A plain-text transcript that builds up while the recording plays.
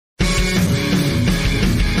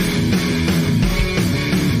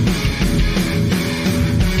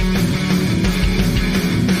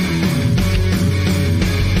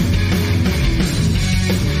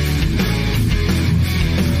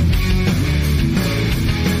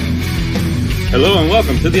Hello and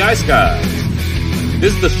welcome to the Ice Guys.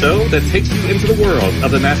 This is the show that takes you into the world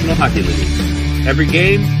of the National Hockey League. Every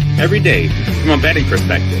game, every day, from a betting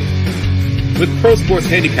perspective. With pro sports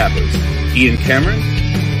handicappers, Ian Cameron,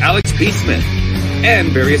 Alex P. Smith, and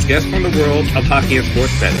various guests from the world of hockey and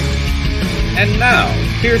sports betting. And now,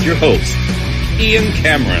 here's your host, Ian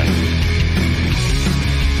Cameron.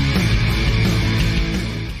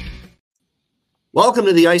 Welcome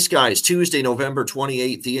to the Ice Guys, Tuesday, November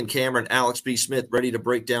 28th. Ian Cameron, Alex B. Smith, ready to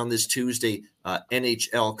break down this Tuesday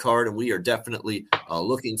NHL card, and we are definitely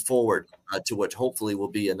looking forward to what hopefully will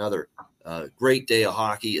be another great day of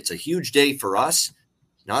hockey. It's a huge day for us.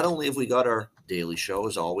 Not only have we got our daily show,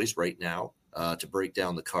 as always, right now to break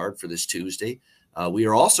down the card for this Tuesday, we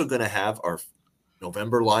are also going to have our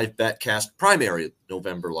November live betcast, primary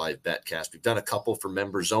November live betcast. We've done a couple for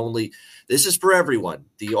members only. This is for everyone.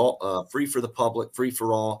 The all free for the public, free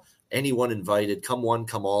for all. Anyone invited. Come one,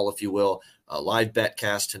 come all, if you will. Live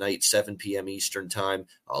betcast tonight, 7 p.m. Eastern time.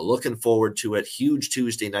 Looking forward to it. Huge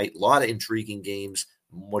Tuesday night. A lot of intriguing games.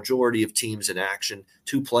 Majority of teams in action.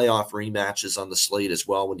 2 playoff rematches on the slate as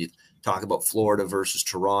well when you talk about Florida versus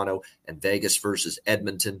Toronto and Vegas versus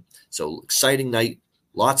Edmonton. So exciting night.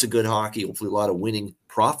 Lots of good hockey, hopefully a lot of winning,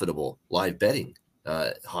 profitable live betting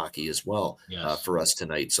hockey as well for us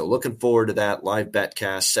tonight. So looking forward to that live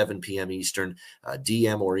betcast, 7 p.m. Eastern.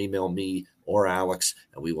 DM or email me or Alex,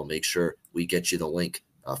 and we will make sure we get you the link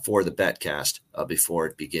for the betcast before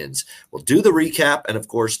it begins. We'll do the recap and, of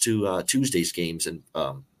course, to Tuesday's games in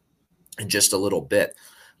just a little bit.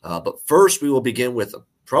 But first, we will begin with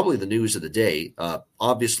probably the news of the day.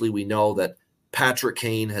 Obviously, we know that Patrick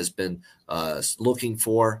Kane has been looking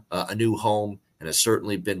for a new home and has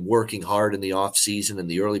certainly been working hard in the offseason and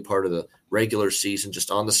the early part of the regular season, just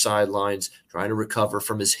on the sidelines, trying to recover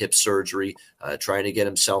from his hip surgery, trying to get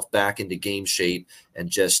himself back into game shape, and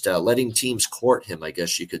just letting teams court him, I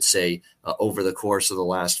guess you could say, over the course of the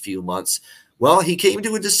last few months. Well, he came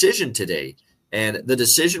to a decision today, and the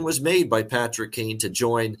decision was made by Patrick Kane to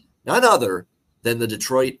join none other than the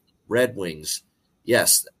Detroit Red Wings.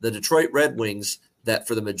 Yes, the Detroit Red Wings that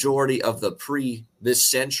for the majority of the this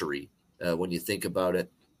century, when you think about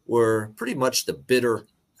it, were pretty much the bitter,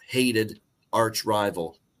 hated arch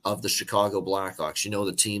rival of the Chicago Blackhawks. You know,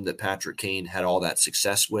 the team that Patrick Kane had all that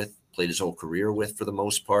success with, played his whole career with for the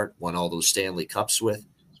most part, won all those Stanley Cups with.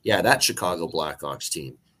 Yeah, that Chicago Blackhawks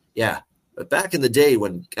team. Yeah, but back in the day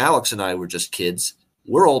when Alex and I were just kids,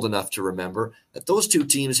 we're old enough to remember that those two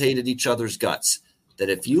teams hated each other's guts. That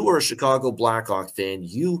if you were a Chicago Blackhawk fan,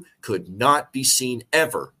 you could not be seen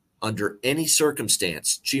ever under any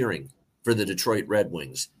circumstance cheering for the Detroit Red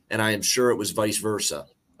Wings. And I am sure it was vice versa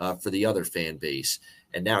for the other fan base.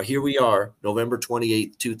 And now here we are, November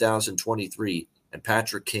 28th, 2023, and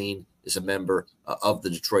Patrick Kane is a member of the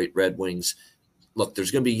Detroit Red Wings. Look, there's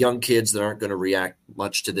going to be young kids that aren't going to react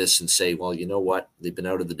much to this and say, well, you know what? They've been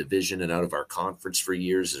out of the division and out of our conference for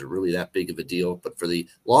years. Is it really that big of a deal? But for the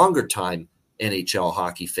longer time NHL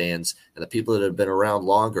hockey fans and the people that have been around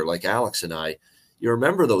longer, like Alex and I, you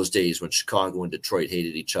remember those days when Chicago and Detroit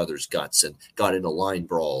hated each other's guts and got into line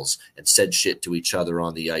brawls and said shit to each other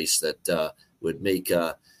on the ice that would make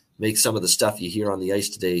some of the stuff you hear on the ice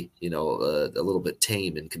today, a little bit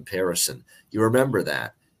tame in comparison. You remember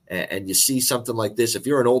that. And you see something like this. If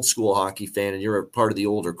you're an old school hockey fan and you're a part of the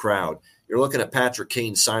older crowd, you're looking at Patrick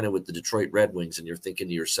Kane signing with the Detroit Red Wings and you're thinking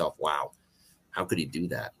to yourself, wow, how could he do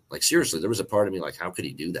that? Like, seriously, there was a part of me like, how could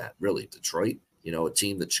he do that? Really, Detroit, a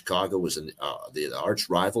team that Chicago was the arch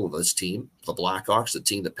rival of this team, the Blackhawks, the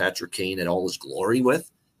team that Patrick Kane had all his glory with,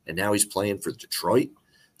 and now he's playing for Detroit.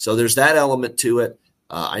 So there's that element to it.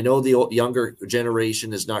 I know the younger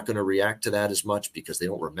generation is not going to react to that as much because they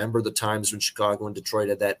don't remember the times when Chicago and Detroit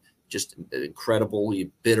had that just incredibly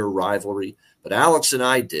bitter rivalry. But Alex and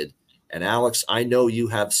I did. And Alex, I know you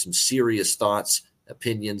have some serious thoughts,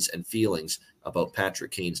 opinions, and feelings about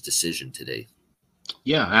Patrick Kane's decision today.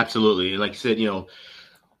 Yeah, absolutely. Like you said,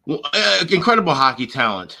 incredible hockey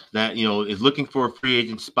talent that, is looking for a free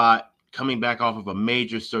agent spot, coming back off of a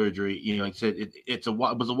major surgery. Like I said, it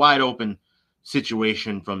was a wide open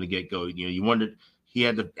situation from the get-go. You wondered, he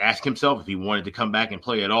had to ask himself if he wanted to come back and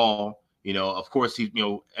play at all. Of course,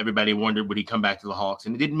 everybody wondered, would he come back to the Hawks?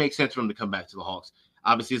 And it didn't make sense for him to come back to the Hawks.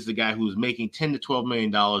 Obviously, this is a guy who's making $10 to $12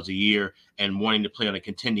 million a year and wanting to play on a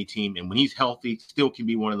contending team. And when he's healthy, still can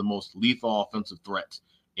be one of the most lethal offensive threats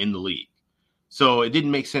in the league. So it didn't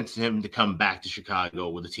make sense to him to come back to Chicago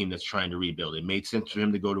with a team that's trying to rebuild. It made sense for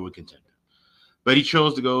him to go to a contender. But he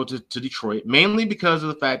chose to go to Detroit, mainly because of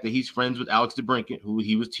the fact that he's friends with Alex DeBrincat, who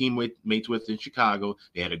he was teammates with in Chicago.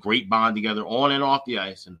 They had a great bond together on and off the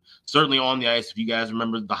ice, and certainly on the ice. If you guys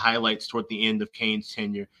remember the highlights toward the end of Kane's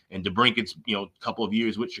tenure and DeBrincat's couple of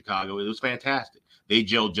years with Chicago, it was fantastic. They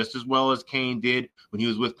gelled just as well as Kane did when he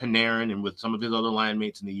was with Panarin and with some of his other line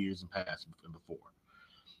mates in the years past and before.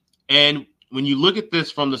 And when you look at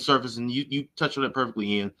this from the surface, and you touched on it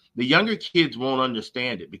perfectly, Ian, the younger kids won't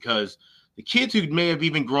understand it because the kids who may have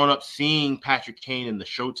even grown up seeing Patrick Kane in the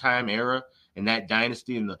Showtime era and that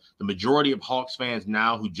dynasty, and the majority of Hawks fans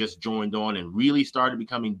now who just joined on and really started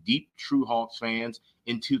becoming deep, true Hawks fans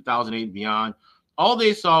in 2008 and beyond, all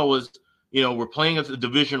they saw was, we're playing as a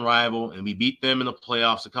division rival and we beat them in the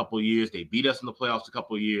playoffs a couple of years. They beat us in the playoffs a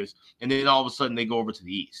couple of years. And then all of a sudden they go over to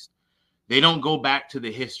the East. They don't go back to the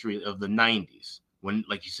history of the 90s when,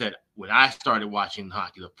 like you said, when I started watching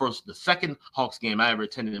hockey, the second Hawks game I ever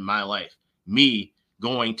attended in my life, me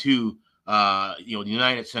going to the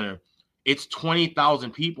United Center, it's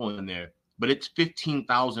 20,000 people in there, but it's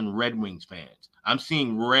 15,000 Red Wings fans. I'm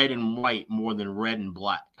seeing red and white more than red and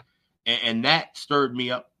black. And that stirred me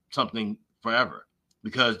up something forever,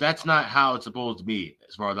 because that's not how it's supposed to be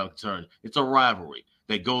as far as I'm concerned. It's a rivalry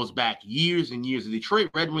that goes back years and years. The Detroit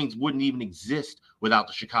Red Wings wouldn't even exist without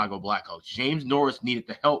the Chicago Blackhawks. James Norris needed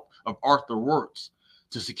the help of Arthur Wirtz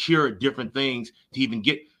to secure different things to even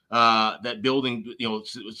get that building,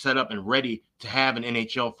 set up and ready to have an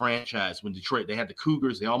NHL franchise. When Detroit, they had the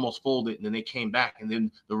Cougars, they almost folded, and then they came back, and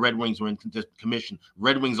then the Red Wings were in commission.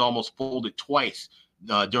 Red Wings almost folded twice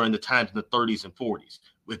during the times in the 30s and 40s,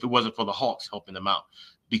 if it wasn't for the Hawks helping them out.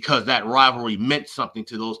 Because that rivalry meant something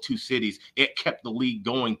to those two cities. It kept the league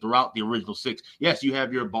going throughout the original six. Yes, you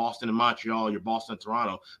have your Boston and Montreal, your Boston and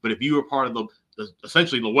Toronto, but if you were part of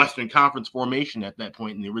essentially the Western Conference formation at that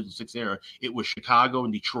point in the original six era, it was Chicago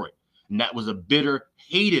and Detroit. And that was a bitter,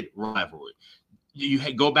 hated rivalry.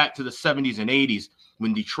 You go back to the 70s and 80s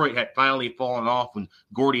when Detroit had finally fallen off, when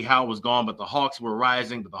Gordie Howe was gone, but the Hawks were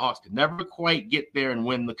rising, but the Hawks could never quite get there and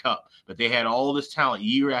win the cup. But they had all this talent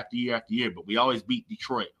year after year after year, but we always beat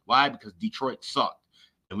Detroit. Why? Because Detroit sucked.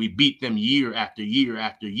 And we beat them year after year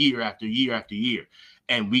after year after year after year.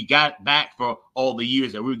 And we got back for all the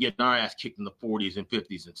years that we were getting our ass kicked in the 40s and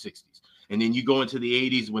 50s and 60s. And then you go into the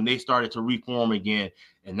 80s when they started to reform again,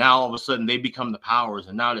 and now all of a sudden they become the powers.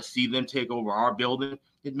 And now to see them take over our building,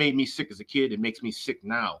 it made me sick as a kid. It makes me sick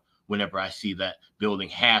now whenever I see that building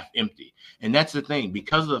half empty. And that's the thing,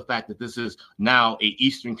 because of the fact that this is now a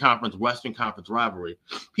Eastern Conference, Western Conference rivalry,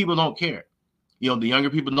 people don't care. The younger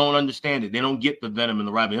people don't understand it. They don't get the venom in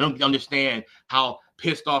the rivalry. They don't understand how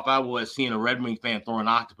pissed off I was seeing a Red Wing fan throw an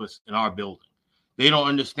octopus in our building. They don't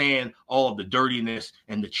understand all of the dirtiness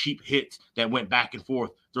and the cheap hits that went back and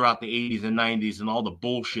forth throughout the 80s and 90s and all the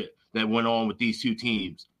bullshit that went on with these two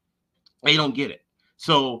teams. They don't get it.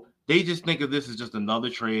 So they just think of this as just another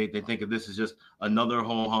trade. They think of this as just another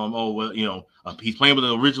ho-hum. Oh, well, he's playing with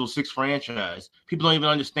the original six franchise. People don't even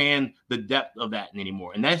understand the depth of that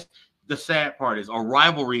anymore. And that's the sad part, is our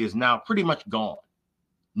rivalry is now pretty much gone.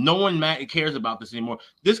 No one cares about this anymore.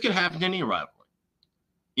 This could happen to any rivalry.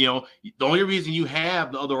 The only reason you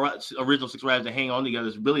have the other original six rivals to hang on together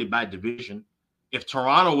is really by division. If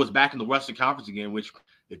Toronto was back in the Western Conference again, which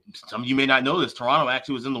some of you may not know this, Toronto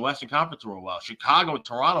actually was in the Western Conference for a while. Chicago and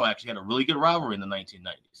Toronto actually had a really good rivalry in the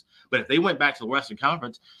 1990s. But if they went back to the Western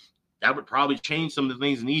Conference, that would probably change some of the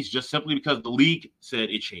things in the East, just simply because the league said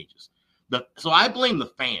it changes. So I blame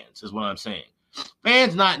the fans, is what I'm saying.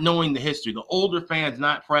 Fans not knowing the history, the older fans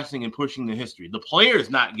not pressing and pushing the history, the players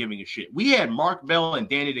not giving a shit. We had Mark Bell and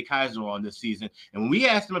Danny DeKeyser on this season, and when we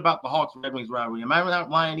asked them about the Hawks Red Wings rivalry, am I not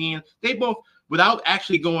lying, Ian? They both, without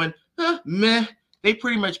actually going, meh, they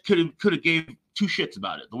pretty much could have gave two shits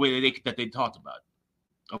about it, the way that they talked about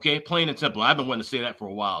it. Okay, plain and simple. I've been wanting to say that for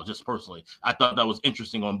a while, just personally. I thought that was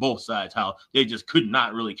interesting on both sides, how they just could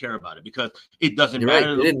not really care about it, because it doesn't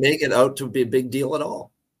matter. Right. They didn't make it out to be a big deal at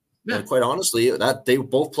all. Yeah. Quite honestly, that they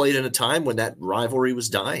both played in a time when that rivalry was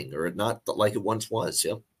dying, or not like it once was.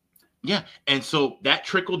 Yeah. Yeah. And so that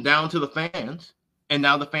trickled down to the fans, and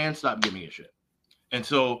now the fans stopped giving a shit. And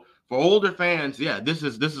so for older fans, yeah, this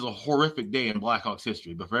is a horrific day in Blackhawks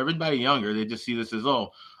history. But for everybody younger, they just see this as,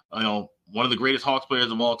 one of the greatest Hawks players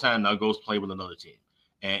of all time now goes play with another team.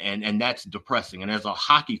 And that's depressing. And as a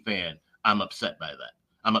hockey fan, I'm upset by that.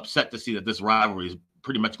 I'm upset to see that this rivalry is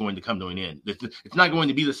pretty much going to come to an end. It's not going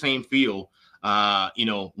to be the same feel,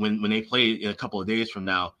 when they play in a couple of days from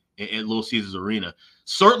now at Little Caesars Arena.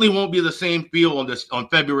 Certainly won't be the same feel on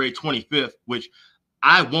February 25th, which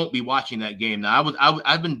I won't be watching that game. Now,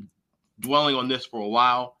 I've been dwelling on this for a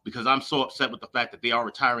while because I'm so upset with the fact that they are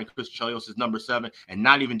retiring Chris Chelios as number 7 and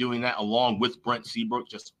not even doing that along with Brent Seabrook,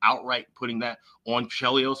 just outright putting that on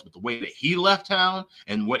Chelios with the way that he left town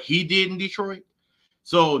and what he did in Detroit.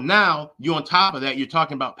 So now you on top of that, you're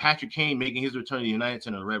talking about Patrick Kane making his return to the United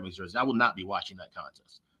Center of the Red Wings jersey. I will not be watching that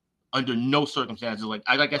contest under no circumstances. Like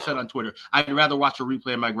I said on Twitter, I'd rather watch a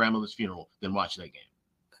replay of my grandmother's funeral than watch that game.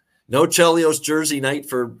 No Chelios jersey night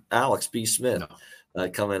for Alex B. Smith. No.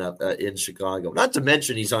 Coming up in Chicago. Not to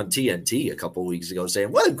mention he's on TNT a couple weeks ago saying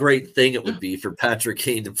what a great thing it would be for Patrick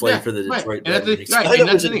Kane to play for the Detroit Red Wings.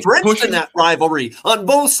 It was entrenched in that rivalry on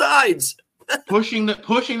both sides. pushing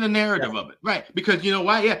the narrative of it, right? Because you know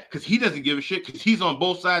why? Yeah, because he doesn't give a shit because he's on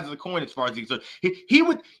both sides of the coin as far as he's concerned. He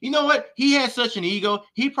would, you know what? He has such an ego.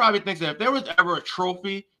 He probably thinks that if there was ever a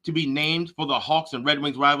trophy to be named for the Hawks and Red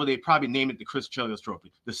Wings rivalry, they'd probably name it the Chris Chelios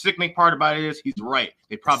Trophy. The sickening part about it is he's right.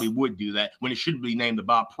 They probably would do that when it should be named the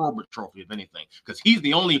Bob Probert Trophy, if anything, because he's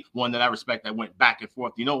the only one that I respect that went back and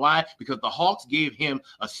forth. You know why? Because the Hawks gave him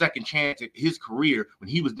a second chance at his career when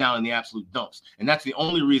he was down in the absolute dumps. And that's the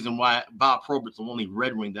only reason why Bob Probert's the only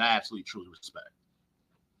Red Wing that I absolutely truly respect.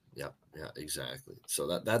 Yeah, exactly.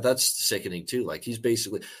 So that's sickening too. Like he's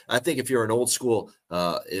basically, I think if you're an old school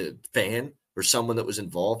fan or someone that was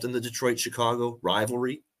involved in the Detroit-Chicago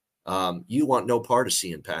rivalry, you want no part of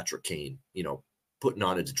seeing Patrick Kane, putting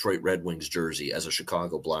on a Detroit Red Wings jersey as a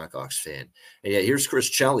Chicago Blackhawks fan. And yeah, here's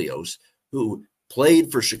Chris Chelios, who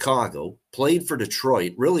played for Chicago, played for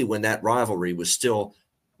Detroit, really when that rivalry was still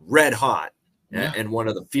red hot and one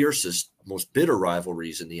of the fiercest, most bitter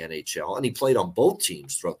rivalries in the NHL. And he played on both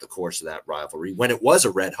teams throughout the course of that rivalry when it was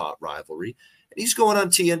a red hot rivalry. And he's going on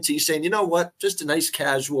TNT saying, you know what, just a nice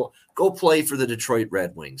casual, go play for the Detroit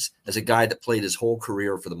Red Wings as a guy that played his whole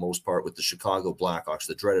career for the most part with the Chicago Blackhawks,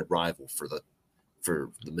 the dreaded rival for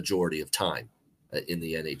the majority of time in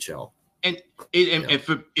the NHL. And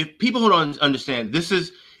if people who don't understand, this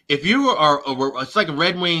is, if you are, it's like a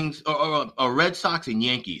Red Wings or a Red Sox and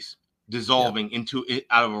Yankees dissolving into it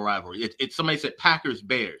out of a rivalry. It's somebody said Packers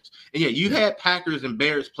Bears, and you had Packers and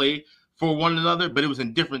Bears play for one another, but it was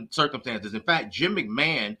in different circumstances. In fact, Jim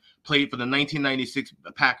McMahon played for the 1996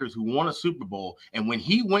 Packers who won a Super Bowl, and when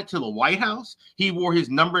he went to the White House, he wore his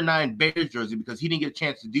number 9 Bears jersey because he didn't get a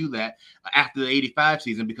chance to do that after the 85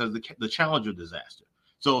 season because of the Challenger disaster.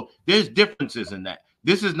 So there's differences in that.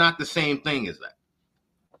 This is not the same thing as that.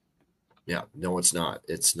 Yeah, no, it's not.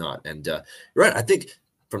 It's not. And right, I think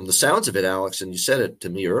from the sounds of it, Alex, and you said it to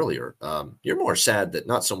me earlier, you're more sad that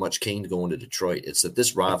not so much Kane going to Detroit. It's that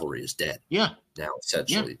this rivalry is dead. Yeah. Now,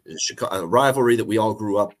 essentially. Yeah. A rivalry that we all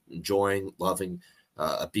grew up enjoying, loving,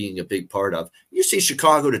 being a big part of. You see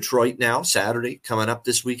Chicago-Detroit now, Saturday, coming up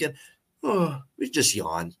this weekend. Oh, we just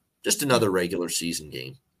yawn. Just another regular season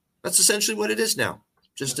game. That's essentially what it is now.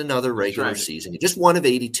 Just another regular season. Just one of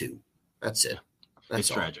 82. That's it. That's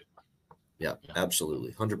all. Tragic. Yeah,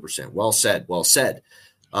 absolutely. 100%. Well said. Well said.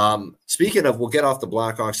 Speaking of, we'll get off the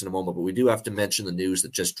Blackhawks in a moment, but we do have to mention the news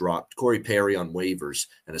that just dropped. Corey Perry on waivers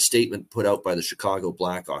and a statement put out by the Chicago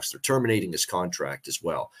Blackhawks. They're terminating his contract as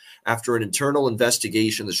well. After an internal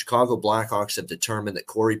investigation, the Chicago Blackhawks have determined that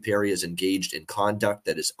Corey Perry is engaged in conduct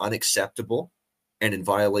that is unacceptable and in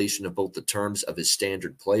violation of both the terms of his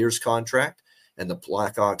standard players contract and the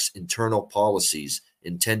Blackhawks' internal policies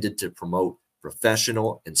intended to promote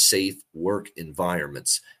professional and safe work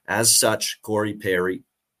environments. As such, Corey Perry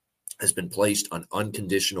has been placed on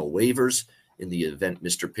unconditional waivers. In the event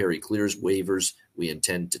Mr. Perry clears waivers, we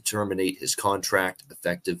intend to terminate his contract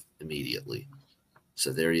effective immediately.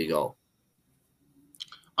 So there you go.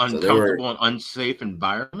 Uncomfortable and unsafe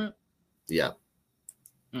environment? Yeah.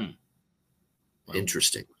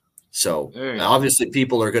 Interesting. So obviously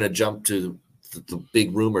people are going to jump to the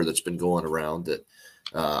big rumor that's been going around that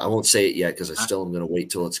I won't say it yet because I still am going to wait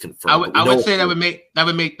till it's confirmed. I would say that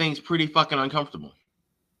would make things pretty fucking uncomfortable.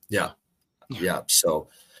 Yeah. So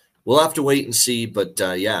we'll have to wait and see. But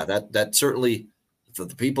that certainly for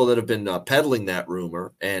the people that have been peddling that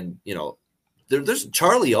rumor, and there's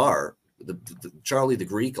Charlie R, the Charlie the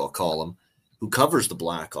Greek, I'll call him, who covers the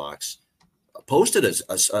Blackhawks, posted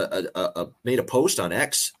made a post on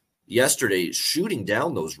X yesterday, shooting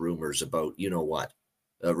down those rumors about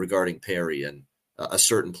regarding Perry and a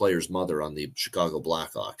certain player's mother on the Chicago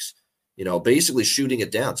Blackhawks. Basically shooting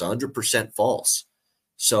it down. It's 100% false.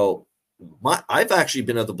 So I've actually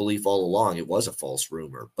been of the belief all along it was a false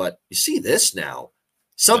rumor. But you see this now,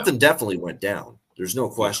 something definitely went down. There's no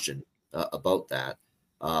question about that.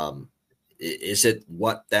 Is it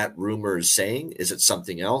what that rumor is saying? Is it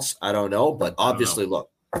something else? I don't know. But obviously,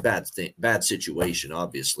 look, bad situation,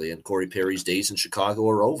 obviously. And Corey Perry's days in Chicago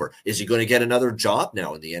are over. Is he going to get another job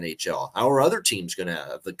now in the NHL? How are other teams going to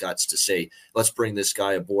have the guts to say, let's bring this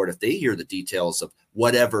guy aboard if they hear the details of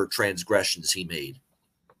whatever transgressions he made?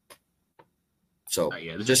 So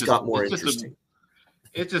just got more interesting.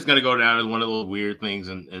 It's just going to go down as one of those weird things,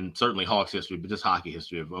 and certainly Hawks history, but just hockey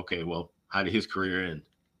history of, okay, well, how did his career end?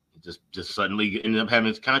 Just suddenly ended up having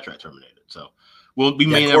his contract terminated. So we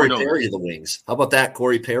may never know. Corey Perry to the Wings. How about that?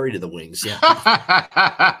 Corey Perry to the Wings. Yeah.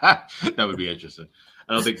 That would be interesting.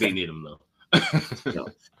 I don't think they need him, though.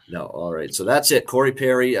 No. All right. So that's it. Corey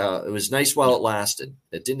Perry. It was nice while it lasted.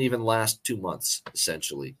 It didn't even last 2 months,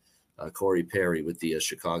 essentially. Corey Perry with the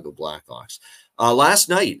Chicago Blackhawks. Last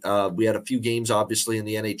night, we had a few games, obviously, in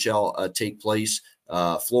the NHL take place.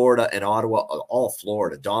 Florida and Ottawa, all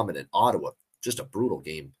Florida dominant. Ottawa, just a brutal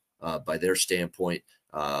game by their standpoint.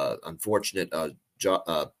 Unfortunate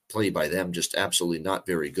play by them, just absolutely not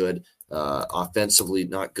very good. Offensively,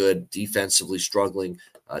 not good. Defensively, struggling.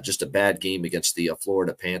 Just a bad game against the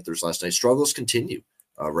Florida Panthers last night. Struggles continue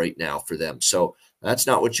right now for them. So that's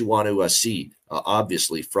not what you want to see,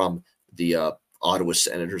 obviously, from the Ottawa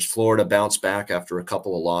Senators. Florida bounced back after a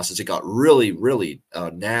couple of losses. It got really, really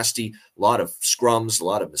nasty. A lot of scrums, a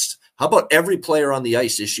lot of How about every player on the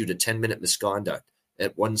ice issued a 10-minute misconduct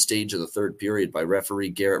at one stage of the third period by referee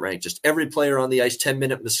Garrett Rank? Just every player on the ice,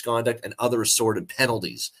 10-minute misconduct and other assorted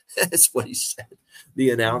penalties. That's what he said. The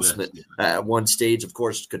announcement at one stage, of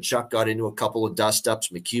course, Tkachuk got into a couple of dust-ups.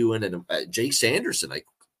 McEwen and Jake Sanderson, I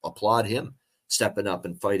applaud him stepping up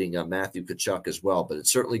and fighting Matthew Tkachuk as well. But it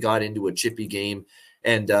certainly got into a chippy game.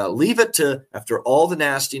 And leave it to, after all the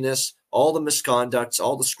nastiness, all the misconducts,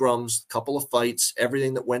 all the scrums, couple of fights,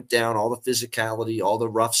 everything that went down, all the physicality, all the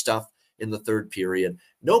rough stuff in the third period,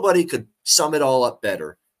 nobody could sum it all up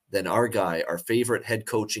better than our guy, our favorite head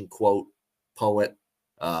coaching quote, poet,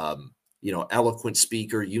 eloquent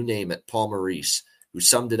speaker, you name it, Paul Maurice, who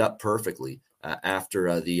summed it up perfectly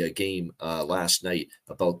after the game last night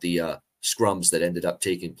about the scrums that ended up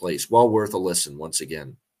taking place. Well worth a listen once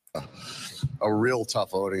again. A real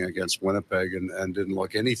tough outing against Winnipeg and didn't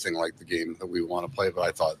look anything like the game that we want to play. But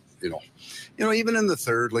I thought, even in the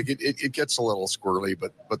third, like it gets a little squirrely,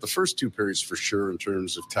 but the first two periods for sure, in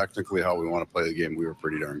terms of technically how we want to play the game, we were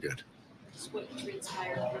pretty darn good. What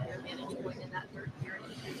transpired from your vantage point in that third period?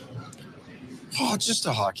 Oh, it's just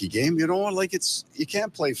a hockey game, you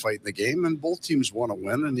can't play fight in the game, and both teams want to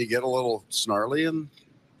win, and you get a little snarly, and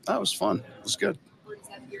that was fun. It was good. What is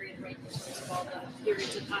that period right in terms of all the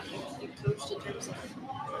periods of hockey you've coached in terms of?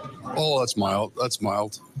 Oh, that's mild.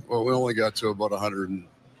 Well, we only got to about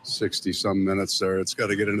 160 some minutes there. It's got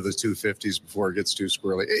to get into the 250s before it gets too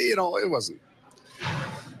squirrely. It wasn't.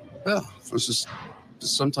 Well, it was just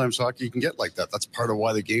sometimes hockey can get like that. That's part of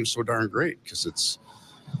why the game's so darn great, because it's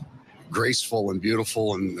graceful and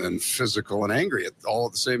beautiful and physical and angry all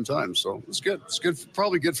at the same time. So it's good. It's good.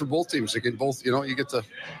 Probably good for both teams. They can both, you get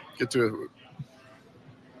to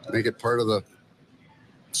make it part of the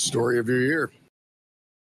story of your year.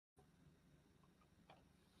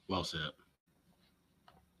 Well said.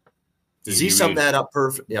 Does he sum that up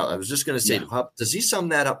perfect? Yeah, I was just going to say, does he sum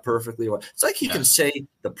that up perfectly? It's like he can say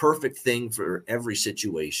the perfect thing for every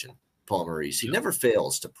situation, Paul Maurice. He never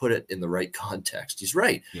fails to put it in the right context. He's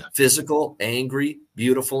right. Yeah. Physical, angry,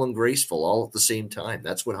 beautiful, and graceful all at the same time.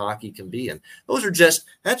 That's what hockey can be. And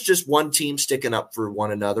that's just one team sticking up for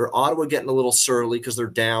one another. Ottawa getting a little surly because they're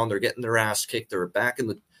down. They're getting their ass kicked. They're back in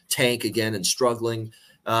the tank again and struggling,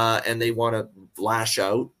 and they want to lash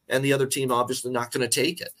out. And the other team obviously not going to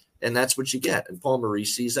take it. And that's what you get. And Paul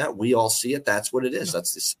Maurice sees that. We all see it. That's what it is.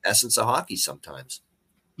 That's the essence of hockey sometimes.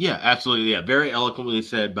 Yeah, absolutely. Yeah, very eloquently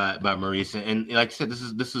said by Maurice. And like I said,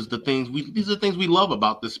 these are the things we love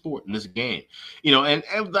about this sport and this game. And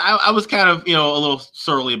I was kind of a little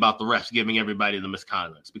surly about the refs giving everybody the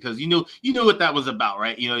misconducts, because you knew what that was about,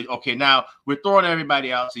 right? Okay, now we're throwing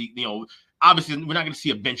everybody out. So obviously we're not going to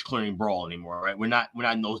see a bench clearing brawl anymore, right? We're not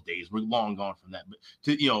in those days. We're long gone from that. But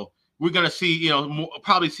we're going to see,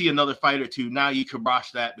 probably see another fight or two. Now you kibosh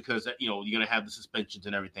that because, you're going to have the suspensions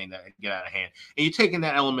and everything that get out of hand. And you're taking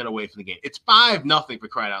that element away from the game. It's 5-0 for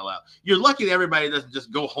crying out loud. You're lucky that everybody doesn't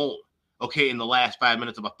just go home, okay, in the last 5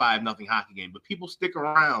 minutes of a 5-0 hockey game. But people stick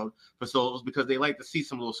around for those because they like to see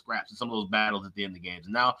some of those scraps and some of those battles at the end of the games.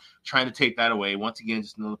 And now trying to take that away, once again,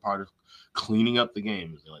 just another part of cleaning up the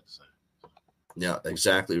game, as they like to say. Yeah,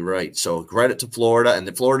 exactly right. So credit to Florida,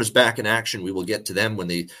 and Florida's back in action. We will get to them when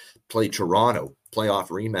they play Toronto, playoff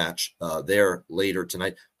rematch there later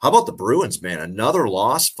tonight. How about the Bruins, man? Another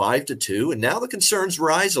loss, 5-2, and now the concerns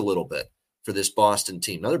rise a little bit for this Boston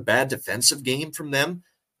team. Another bad defensive game from them.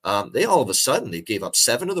 They all of a sudden, they gave up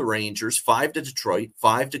 7 to the Rangers, 5 to Detroit,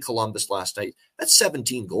 5 to Columbus last night. That's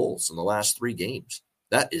 17 goals in the last 3 games.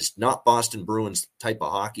 That is not Boston Bruins type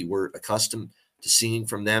of hockey we're accustomed to seeing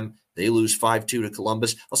from them. They lose 5-2 to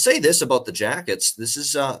Columbus. I'll say this about the Jackets. This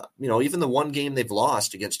is, even the one game they've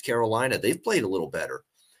lost against Carolina, they've played a little better,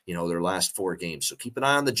 their last 4 games. So keep an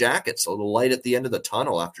eye on the Jackets, a little light at the end of the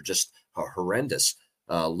tunnel after just a horrendous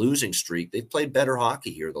losing streak. They've played better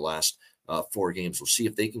hockey here the last 4 games. We'll see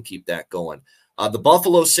if they can keep that going. The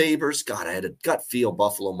Buffalo Sabres, God, I had a gut feel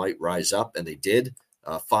Buffalo might rise up, and they did.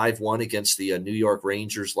 5-1 against the New York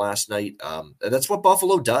Rangers last night. That's what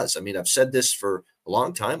Buffalo does. I mean, I've said this for a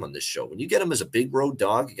long time on this show. When you get them as a big road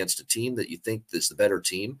dog against a team that you think is the better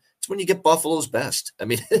team, it's when you get Buffalo's best. I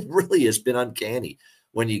mean, it really has been uncanny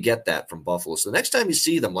when you get that from Buffalo. So the next time you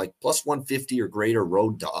see them, like plus 150 or greater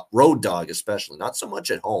road dog especially, not so much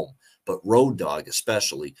at home, but road dog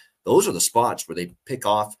especially, those are the spots where they pick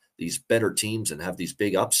off these better teams and have these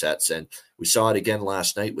big upsets. And we saw it again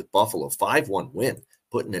last night with Buffalo, 5-1 win,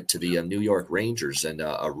 putting it to the New York Rangers, and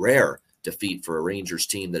a rare defeat for a Rangers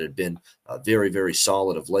team that had been very, very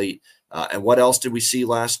solid of late. And what else did we see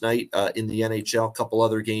last night in the NHL? A couple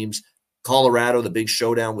other games. Colorado, the big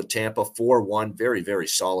showdown with Tampa, 4-1. Very, very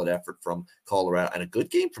solid effort from Colorado. And a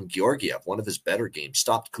good game from Georgiev, one of his better games.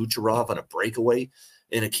 Stopped Kucherov on a breakaway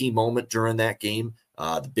in a key moment during that game.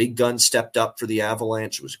 The big gun stepped up for the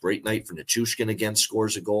Avalanche. It was a great night for Nichushkin again,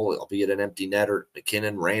 scores a goal, albeit an empty netter.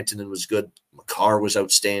 McKinnon, Rantanen was good. Makar was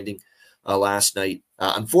outstanding last night.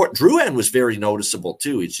 Drouin was very noticeable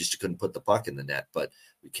too. He just couldn't put the puck in the net, but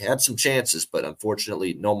we had some chances, but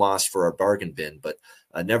unfortunately no moss for our bargain bin. But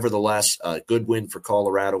nevertheless, a good win for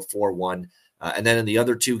Colorado, 4-1. And then in the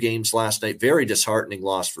other 2 games last night, very disheartening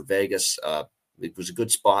loss for Vegas. It was a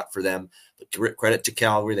good spot for them. But credit to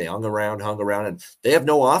Calgary. They hung around, and they have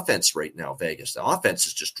no offense right now, Vegas. The offense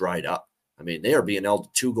is just dried up. I mean, they are being held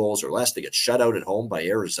to 2 goals or less. They get shut out at home by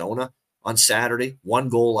Arizona on Saturday. 1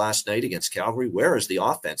 goal last night against Calgary. Where is the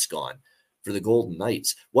offense gone for the Golden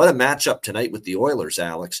Knights? What a matchup tonight with the Oilers,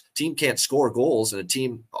 Alex. Team can't score goals, and a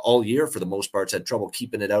team all year for the most part has had trouble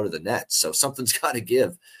keeping it out of the net. So something's got to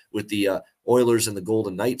give with the Oilers and the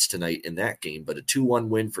Golden Knights tonight in that game. But a 2-1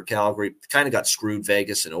 win for Calgary. Kind of got screwed,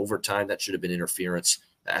 Vegas, in overtime. That should have been interference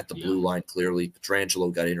at the blue line, clearly.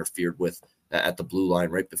 Pietrangelo got interfered with at the blue line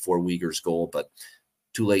right before Uyghur's goal, but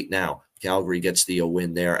too late now. Calgary gets the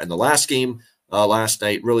win there. And the last game last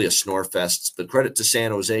night, really a snore fest, but credit to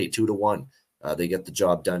San Jose, 2-1. They get the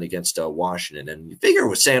job done against Washington. And you figure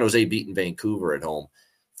with San Jose beating Vancouver at home,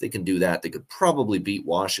 if they can do that, they could probably beat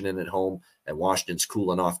Washington at home, and Washington's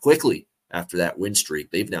cooling off quickly after that win streak.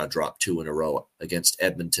 They've now dropped 2 in a row against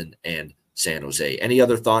Edmonton and San Jose. Any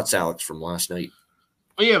other thoughts, Alex, from last night?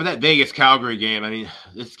 Well, yeah, but that Vegas-Calgary game, I mean,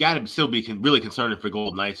 it's got to still be really concerning for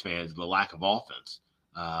Golden Knights fans, the lack of offense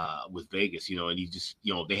with Vegas, and you just,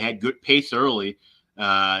 they had good pace early,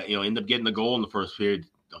 ended up getting the goal in the first period.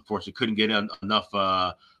 Unfortunately, couldn't get enough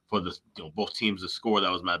for the both teams to score.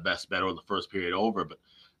 That was my best bet over the first period over. But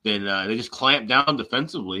then they just clamped down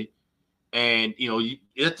defensively, and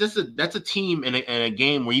that's a team in a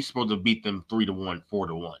game where you're supposed to beat them 3-1,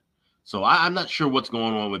 4-1. So I'm not sure what's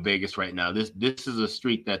going on with Vegas right now. This is a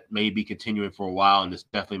streak that may be continuing for a while, and this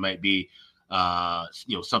definitely might be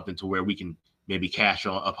something to where we can maybe cash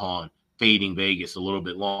upon fading Vegas a little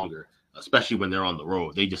bit longer, especially when they're on the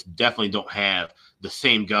road. They just definitely don't have the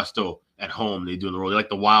same gusto at home they do on the road. They're like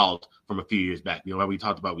the Wild from a few years back. Like we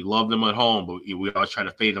talked about, we love them at home, but we always try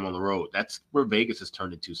to fade them on the road. That's where Vegas has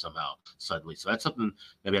turned into somehow suddenly. So that's something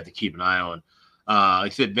that we have to keep an eye on. Like I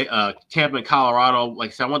said, Tampa and Colorado,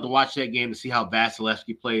 like I said, I wanted to watch that game to see how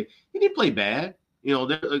Vasilevsky played. He didn't play bad. There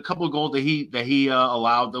a couple of goals that he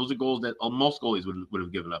allowed. Those are goals that most goalies would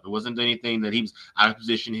have given up. It wasn't anything that he was out of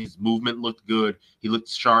position. His movement looked good. He looked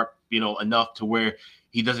sharp, enough to where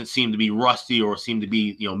he doesn't seem to be rusty or seem to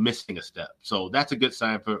be, missing a step. So that's a good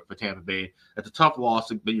sign for Tampa Bay. It's a tough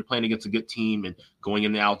loss, but you're playing against a good team and going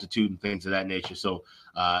in the altitude and things of that nature. So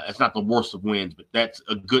it's not the worst of wins, but that's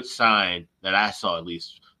a good sign that I saw, at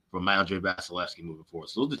least, from Andre Vasilevsky moving forward.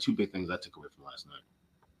 So those are the 2 big things I took away from last night.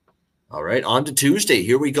 All right, on to Tuesday.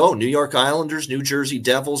 Here we go. New York Islanders, New Jersey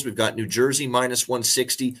Devils. We've got New Jersey minus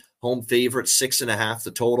 160, home favorite, 6.5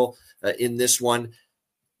 the total in this one.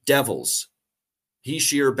 Devils,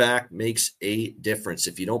 Hischier back makes a difference.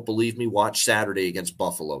 If you don't believe me, watch Saturday against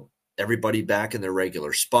Buffalo. Everybody back in their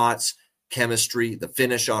regular spots, chemistry, the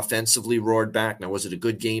finish offensively roared back. Now, was it a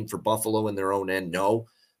good game for Buffalo in their own end? No,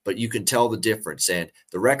 but you can tell the difference. And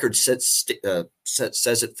the record says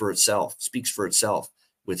it for itself, speaks for itself,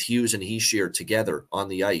 with Hughes and Hischier together on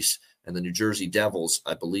the ice. And the New Jersey Devils,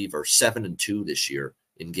 I believe, are 7-2 this year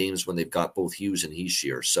in games when they've got both Hughes and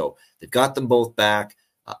Hischier. So they've got them both back.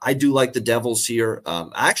 I do like the Devils here.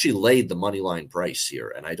 I actually laid the money line price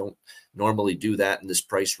here, and I don't normally do that in this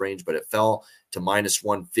price range, but it fell to minus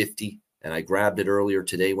 150, and I grabbed it earlier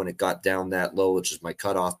today when it got down that low, which is my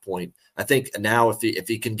cutoff point. I think now if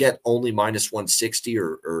he can get only minus 160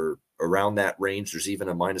 or around that range, there's even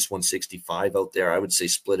a minus 165 out there, I would say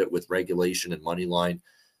split it with regulation and money line.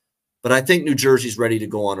 But I think New Jersey's ready to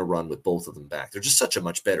go on a run with both of them back. They're just such a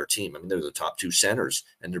much better team. I mean, they're the top two centers,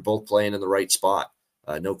 and they're both playing in the right spot.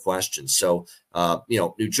 No question. So,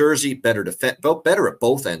 New Jersey better at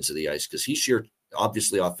both ends of the ice, because Hischier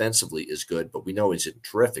obviously offensively is good, but we know he's a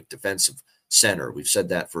terrific defensive center. We've said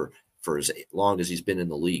that for as long as he's been in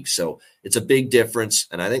the league. So it's a big difference,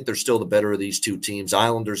 and I think they're still the better of these two teams.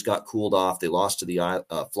 Islanders got cooled off. They lost to the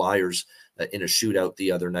Flyers in a shootout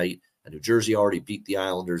the other night. New Jersey already beat the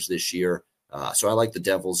Islanders this year. So I like the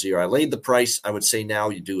Devils here. I laid the price. I would say now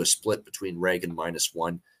you do a split between reg and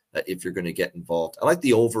 -1 if you're going to get involved. I like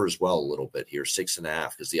the over as well a little bit here,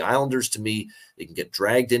 6.5, because the Islanders, to me, they can get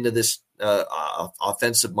dragged into this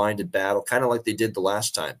offensive-minded battle, kind of like they did the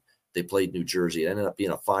last time they played New Jersey. It ended up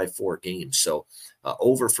being a 5-4 game. So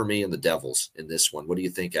over for me and the Devils in this one. What do you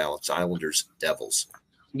think, Alex? Islanders, Devils.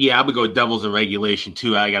 Yeah, I would go Devils in regulation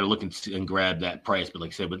too. I got to look and grab that price. But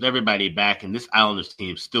like I said, with everybody back and this Islanders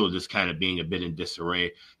team still just kind of being a bit in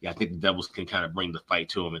disarray, I think the Devils can kind of bring the fight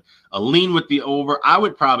to them. And a lean with the over, I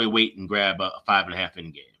would probably wait and grab a 5.5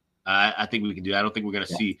 in game. I think we can do that. I don't think we're going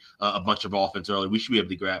to see a bunch of offense early. We should be able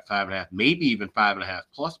to grab 5.5, maybe even 5.5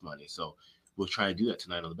 plus money. So we'll try to do that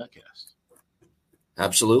tonight on the Betcast.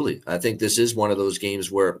 Absolutely. I think this is one of those games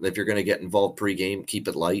where if you're going to get involved pregame, keep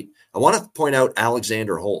it light. I want to point out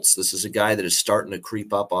Alexander Holtz. This is a guy that is starting to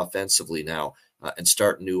creep up offensively now and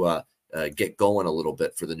starting to get going a little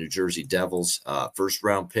bit for the New Jersey Devils.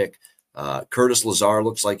 First-round pick. Curtis Lazar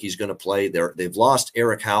looks like he's going to play. They've lost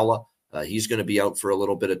Eric Howla. He's going to be out for a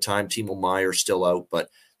little bit of time. Timo Meier still out, but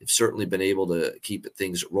they've certainly been able to keep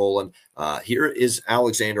things rolling. Here is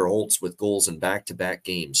Alexander Holtz with goals in back-to-back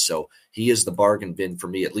games. So he is the bargain bin for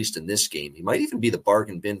me, at least in this game. He might even be the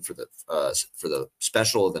bargain bin for the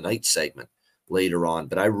special of the night segment later on.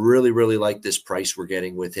 But I really, really like this price we're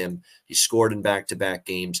getting with him. He scored in back-to-back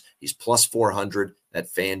games. He's plus 400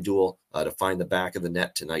 at FanDuel to find the back of the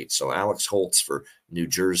net tonight. So Alex Holtz for New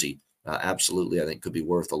Jersey. Absolutely, I think could be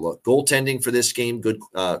worth a look. Goaltending for this game, good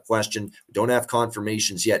question. We don't have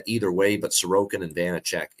confirmations yet either way, but Sorokin and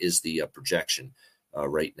Vanacek is the projection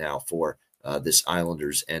right now for this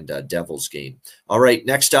Islanders and Devils game. All right,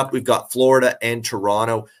 next up, we've got Florida and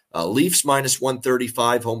Toronto. Leafs minus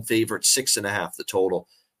 135, home favorite, 6.5 the total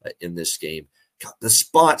in this game. God, the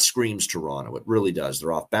spot screams Toronto. It really does.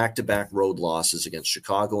 They're off back-to-back road losses against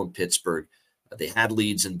Chicago and Pittsburgh. They had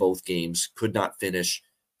leads in both games, could not finish.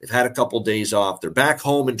 They've had a couple days off. They're back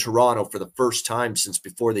home in Toronto for the first time since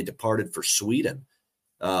before they departed for Sweden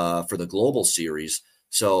for the Global Series.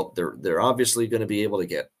 So they're obviously going to be able to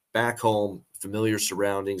get back home, familiar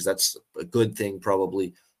surroundings. That's a good thing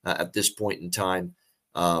probably at this point in time.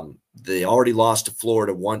 They already lost to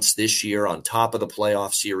Florida once this year on top of the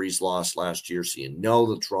playoff series loss last year. So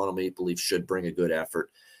the Toronto Maple Leafs should bring a good effort.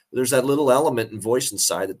 But there's that little element in voice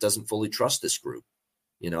inside that doesn't fully trust this group.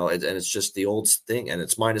 And it's just the old thing, and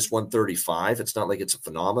it's minus 135. It's not like it's a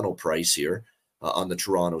phenomenal price here on the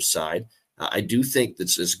Toronto side. I do think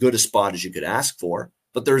that's as good a spot as you could ask for,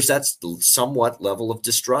 but there's that somewhat level of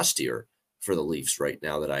distrust here for the Leafs right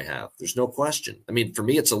now that I have. There's no question. I mean, for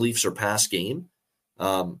me, it's a Leafs or pass game,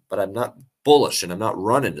 but I'm not bullish, and I'm not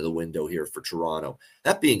running to the window here for Toronto.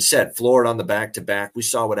 That being said, Florida on the back-to-back, we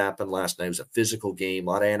saw what happened last night. It was a physical game,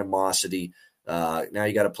 a lot of animosity. Now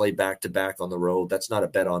you got to play back-to-back on the road. That's not a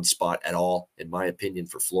bet on spot at all, in my opinion,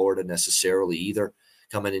 for Florida necessarily either,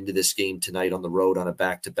 coming into this game tonight on the road on a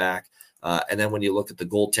back-to-back. And then when you look at the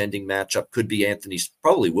goaltending matchup,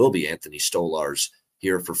 probably will be Anthony Stolarz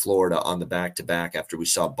here for Florida on the back-to-back after we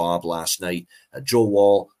saw Bob last night. Joe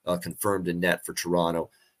Wall confirmed in net for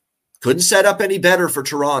Toronto. Couldn't set up any better for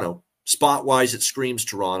Toronto. Spot-wise, it screams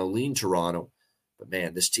Toronto, lean Toronto. But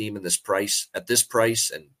man, this team and at this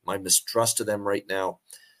price, and my mistrust of them right now,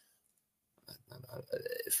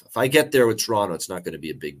 if I get there with Toronto, it's not going to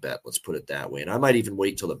be a big bet. Let's put it that way. And I might even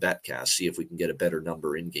wait till the Betcast, see if we can get a better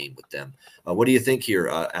number in game with them. What do you think here,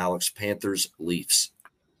 Alex? Panthers, Leafs.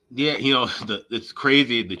 Yeah, it's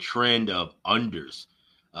crazy, the trend of unders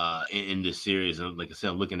in this series. And like I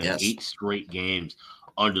said, I'm looking at 8 straight games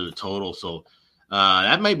under the total. So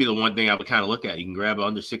That might be the one thing I would kind of look at. You can grab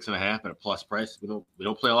under 6.5 at a plus price. We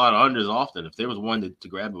don't play a lot of unders often. If there was one to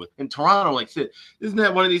grab it with, in Toronto, like I said, isn't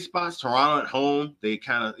that one of these spots? Toronto at home, they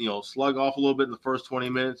kind of slug off a little bit in the first 20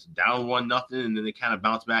 minutes, down 1-0, and then they kind of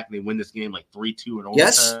bounce back and they win this game like 3-2 in overtime.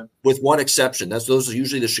 Yes, with one exception. Those are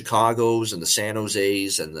usually the Chicagos and the San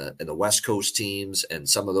Jose's and the West Coast teams, and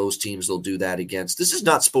some of those teams they'll do that against. This is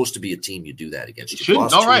not supposed to be a team you do that against. It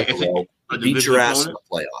shouldn't. All right. Beat your ass in the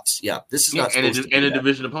playoffs. Yeah, this is not supposed to be a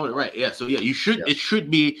division opponent, right? Yeah, so you should. Yeah.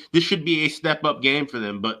 This should be a step up game for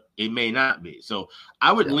them, but it may not be. So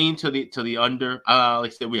I would lean to the under. Like I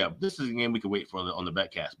said, this is a game we could wait for on the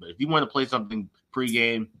betcast. But if you want to play something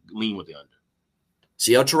pregame, lean with the under.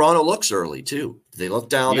 See how Toronto looks early too. Do they look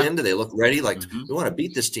down in? Do they look ready? Like we want to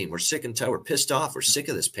beat this team. We're sick and tired. We're pissed off. We're sick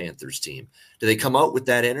of this Panthers team. Do they come out with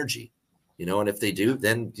that energy? And if they do,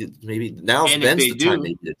 then maybe now's the time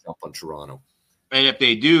maybe to jump on Toronto. And if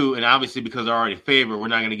they do, and obviously because they're already favored, we're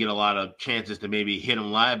not going to get a lot of chances to maybe hit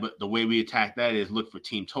them live. But the way we attack that is look for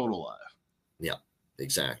team total live. Yeah,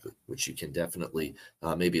 exactly, which you can definitely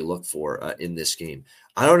maybe look for in this game.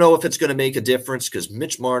 I don't know if it's going to make a difference because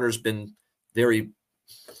Mitch Marner's been very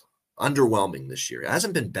underwhelming this year. It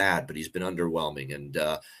hasn't been bad, but he's been underwhelming. And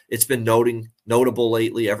it's been notable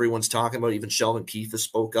lately. Everyone's talking about, even Sheldon Keefe has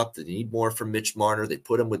spoke up. They need more from Mitch Marner. They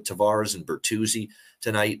put him with Tavares and Bertuzzi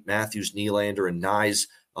tonight, Matthews, Nylander, and Nyes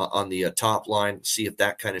on the top line. See if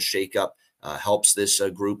that kind of shakeup helps this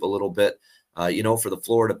group a little bit. For the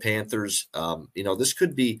Florida Panthers, this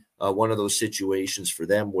could be one of those situations for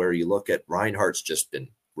them where you look at Reinhart's just been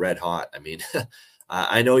red hot. I mean,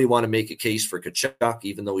 I know you want to make a case for Tkachuk,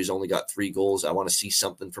 even though he's only got 3 goals. I want to see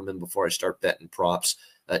something from him before I start betting props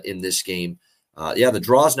in this game. The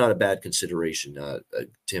draw is not a bad consideration,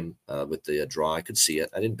 Tim, with the draw. I could see it.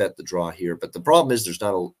 I didn't bet the draw here, but the problem is there's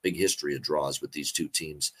not a big history of draws with these two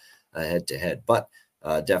teams head-to-head. But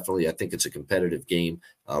definitely I think it's a competitive game.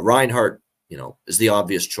 Reinhart, is the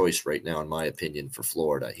obvious choice right now, in my opinion, for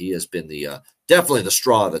Florida. He has been definitely the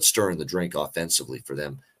straw that's stirring the drink offensively for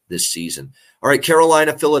them this season. All right,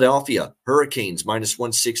 Carolina, Philadelphia, Hurricanes,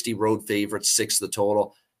 -160 road favorites, 6 the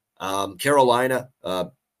total. Carolina,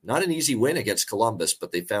 not an easy win against Columbus,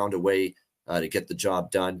 but they found a way to get the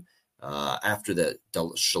job done after the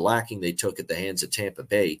shellacking they took at the hands of Tampa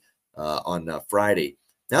Bay on Friday.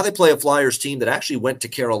 Now they play a Flyers team that actually went to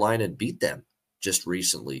Carolina and beat them just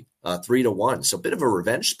recently, 3-1. So a bit of a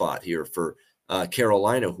revenge spot here for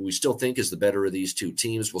Carolina, who we still think is the better of these two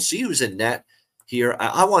teams. We'll see who's in net here.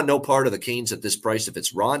 I want no part of the Canes at this price if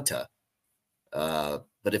it's Ronta.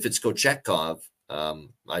 But if it's Kochetkov,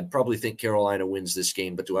 I'd probably think Carolina wins this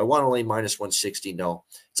game. But do I want to lay -160? No,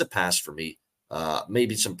 it's a pass for me.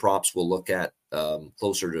 Maybe some props we'll look at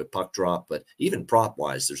closer to puck drop. But even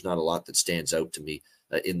prop-wise, there's not a lot that stands out to me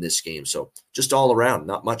in this game. So just all around,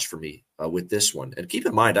 not much for me with this one. And keep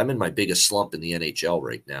in mind, I'm in my biggest slump in the NHL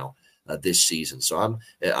right now this season. So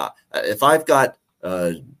if I've got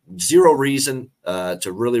zero reason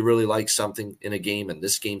to really, really like something in a game, and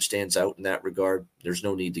this game stands out in that regard, there's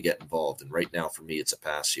no need to get involved. And right now, for me, it's a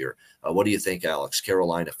pass here. What do you think, Alex?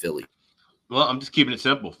 Carolina, Philly. Well, I'm just keeping it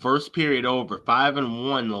simple. First period over,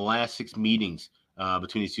 5-1 in the last 6 meetings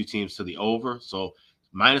between these two teams to the over. So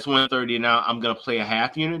 -130 now. I'm going to play a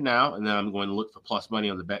half unit now, and then I'm going to look for plus money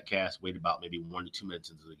on the betcast. Wait about maybe 1 to 2 minutes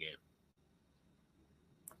into the game.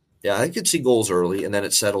 Yeah, I could see goals early, and then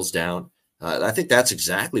it settles down. I think that's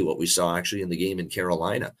exactly what we saw actually in the game in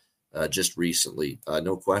Carolina just recently.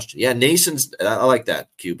 No question. Yeah, Nason's, I like that,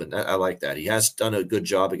 Cuban. I like that. He has done a good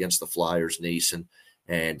job against the Flyers, Nason,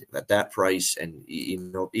 and at that price. And,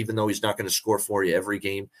 even though he's not going to score for you every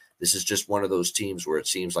game, this is just one of those teams where it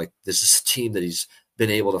seems like this is a team that he's been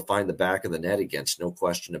able to find the back of the net against. No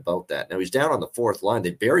question about that. Now he's down on the 4th line.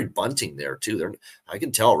 They buried Bunting there too. I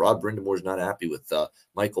can tell Rod Brindamore's not happy with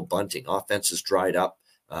Michael Bunting. Offense is dried up.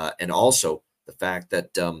 And also the fact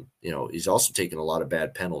that, he's also taken a lot of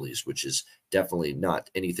bad penalties, which is definitely not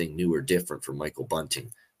anything new or different from Michael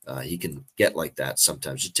Bunting. He can get like that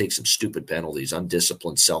sometimes. Just take some stupid penalties,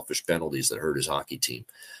 undisciplined, selfish penalties that hurt his hockey team.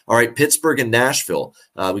 All right, Pittsburgh and Nashville.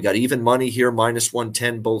 We got even money here,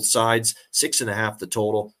 -110 both sides, 6.5 the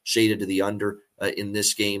total, shaded to the under in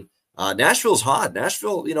this game. Nashville's hot.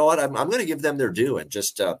 Nashville, you know what? I'm going to give them their due and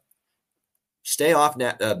just stay off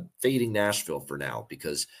fading Nashville for now,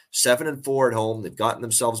 because 7-4 at home. They've gotten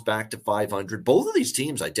themselves back to 500. Both of these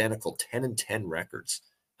teams identical 10-10 records.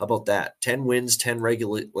 How about that? 10 wins, 10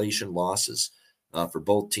 regulation losses for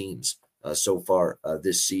both teams so far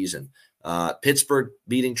this season. Pittsburgh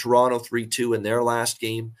beating Toronto 3-2 in their last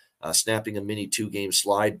game, snapping a mini 2-game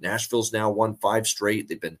slide. Nashville's now won 5 straight.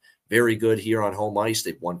 They've been very good here on home ice.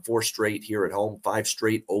 They've won 4 straight here at home, 5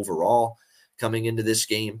 straight overall coming into this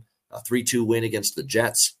game. A 3-2 win against the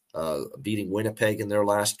Jets, beating Winnipeg in their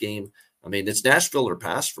last game. I mean, it's Nashville or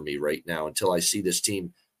pass for me right now until I see this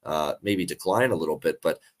team maybe decline a little bit.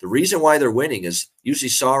 But the reason why they're winning is UC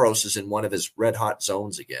Saros is in one of his red-hot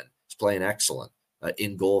zones again. He's playing excellent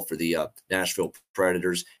in goal for the Nashville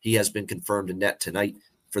Predators. He has been confirmed in net tonight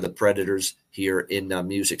for the Predators here in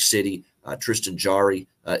Music City. Tristan Jarry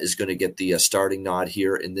is going to get the starting nod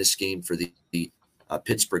here in this game for the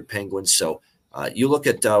Pittsburgh Penguins. So you look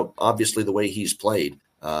at obviously the way he's played,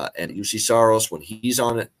 and UC Saros, when he's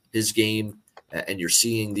on his game, and you're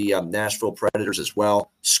seeing the Nashville Predators as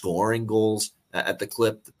well scoring goals at the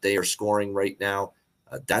clip that they are scoring right now.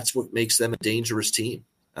 That's what makes them a dangerous team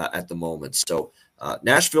at the moment. So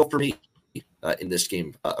Nashville for me in this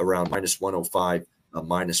game around -105,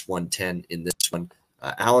 -110 in this one.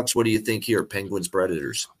 Alex, what do you think here? Penguins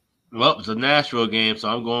Predators. Well, it's a Nashville game, so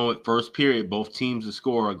I'm going with first period. Both teams to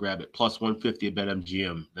score. I'll grab it +150 at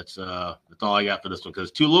BetMGM. That's all I got for this one because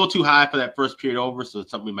it's a little too high for that first period over, so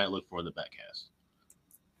it's something we might look for in the backcast.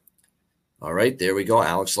 All right, there we go.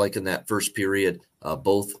 Alex liking that first period,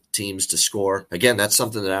 both teams to score. Again, that's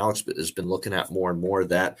something that Alex has been looking at more and more,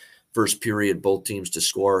 that first period, both teams to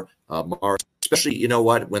score. Especially, you know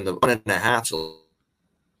what, when the 1.5's a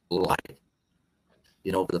little high,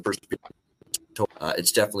 for the first period.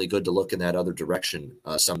 It's definitely good to look in that other direction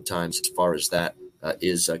sometimes as far as that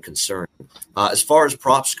is concerned. As far as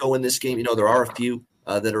props go in this game, there are a few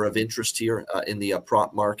that are of interest here in the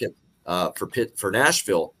prop market. For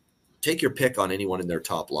Nashville, take your pick on anyone in their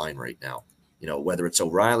top line right now. Whether it's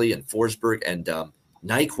O'Reilly and Forsberg and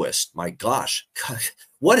Nyquist. My gosh,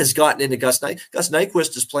 what has gotten into Gus Nyquist? Gus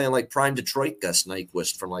Nyquist is playing like prime Detroit Gus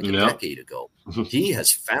Nyquist from like a decade ago. He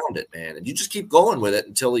has found it, man. And you just keep going with it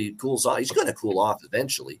until he cools off. He's going to cool off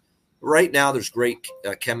eventually. Right now, there's great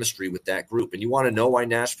chemistry with that group. And you want to know why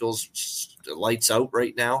Nashville's lights out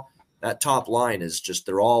right now? That top line is just,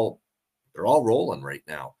 they're all rolling right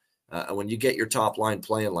now. And when you get your top line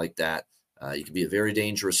playing like that, you can be a very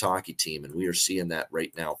dangerous hockey team, and we are seeing that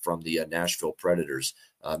right now from the Nashville Predators.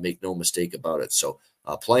 Make no mistake about it. So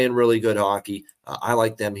playing really good hockey. I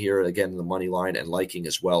like them here, again, the money line, and liking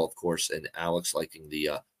as well, of course, and Alex liking the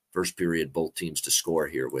first period, both teams to score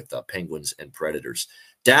here with Penguins and Predators.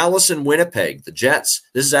 Dallas and Winnipeg, the Jets.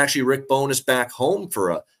 This is actually Rick Bowness back home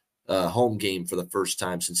for a home game for the first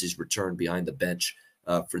time since he's returned behind the bench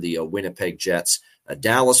for the Winnipeg Jets.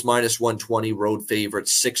 Dallas -120, road favorite,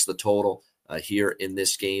 6 the total. Here in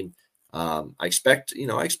this game, I expect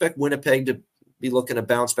Winnipeg to be looking to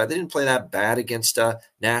bounce back. They didn't play that bad against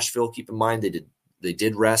Nashville. Keep in mind they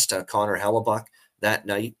did rest Connor Hellebuck that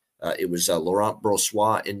night. It was Laurent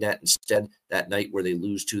Brossoit in net instead that night where they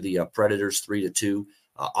lose to the Predators 3-2.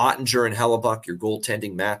 Ottinger and Hellebuck, your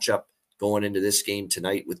goaltending matchup going into this game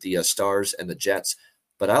tonight with the Stars and the Jets.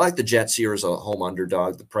 But I like the Jets here as a home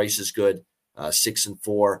underdog. The price is good.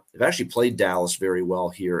 6-4. They've actually played Dallas very well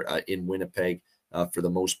here in Winnipeg for the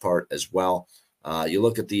most part as well. You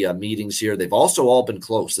look at the meetings here. They've also all been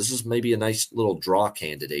close. This is maybe a nice little draw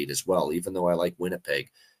candidate as well, even though I like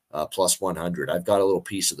Winnipeg +100. I've got a little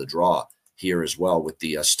piece of the draw here as well with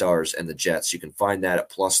the Stars and the Jets. You can find that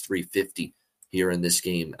at +350 here in this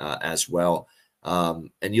game as well.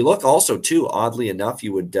 And you look also, too, oddly enough,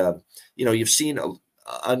 you would, you've seen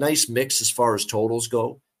a nice mix as far as totals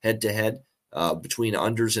go head-to-head. Between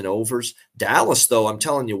unders and overs. Dallas, though, I'm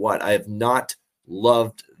telling you what, I have not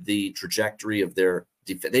loved the trajectory of their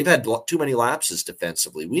defense. They've had too many lapses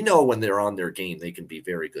defensively. We know when they're on their game, they can be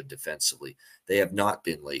very good defensively. They have not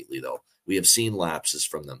been lately, though. We have seen lapses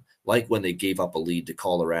from them, like when they gave up a lead to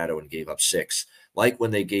Colorado and gave up 6, like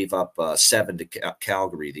when they gave up 7 to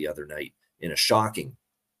Calgary the other night in a shocking,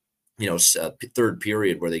 third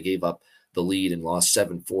period where they gave up the lead and lost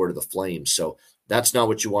 7-4 to the Flames. So that's not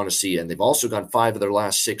what you want to see. And they've also gone 5 of their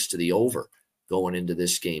last 6 to the over going into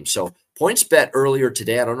this game. So points bet earlier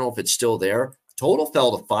today, I don't know if it's still there. Total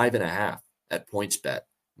fell to 5.5 at points bet,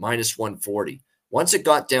 -140. Once it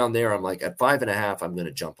got down there, I'm like, at 5.5, I'm going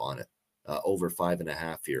to jump on it. Over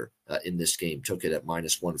 5.5 here in this game. Took it at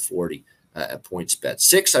 -140 at points bet.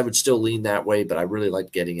 6, I would still lean that way, but I really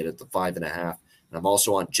like getting it at the 5.5. And I'm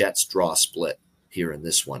also on Jets draw split here in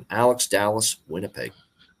this one. Alex, Dallas, Winnipeg.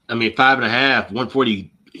 I mean, 5.5,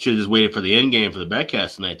 140. Should have just waited for the end game for the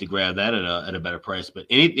betcast tonight to grab that at a better price. But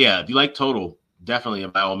if you like total, definitely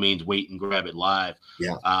by all means wait and grab it live.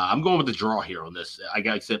 Yeah, I'm going with the draw here on this. I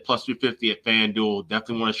got said +350 at FanDuel.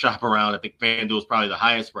 Definitely want to shop around. I think FanDuel is probably the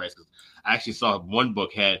highest price. I actually saw one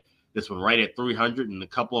book had this one right at 300 and a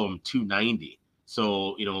couple of them 290.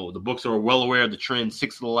 So, the books are well aware of the trend.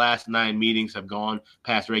 6 of the last 9 meetings have gone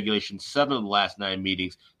past regulation. 7 of the last 9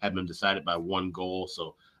 meetings have been decided by 1 goal.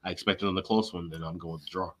 So I expect another close one, then I'm going with the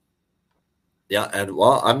draw. Yeah, and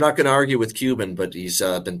I'm not going to argue with Cuban, but he's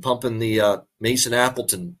been pumping the Mason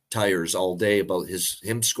Appleton tires all day about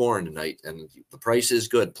him scoring tonight, and the price is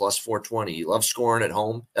good, plus 420. He loves scoring at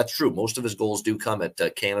home. That's true. Most of his goals do come at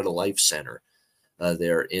Canada Life Center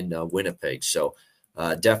there in Winnipeg. So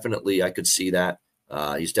definitely, I could see that.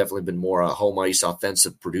 He's definitely been more a home ice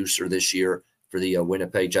offensive producer this year for the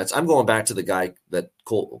Winnipeg Jets. I'm going back to the guy that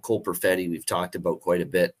Cole Perfetti we've talked about quite a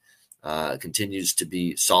bit. Continues to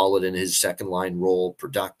be solid in his second line role,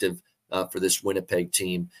 productive for this Winnipeg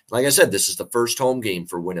team. Like I said, this is the first home game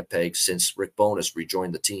for Winnipeg since Rick Bowness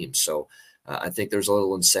rejoined the team. So I think there's a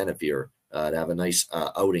little incentive here to have a nice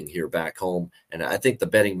outing here back home. And I think the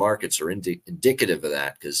betting markets are indicative of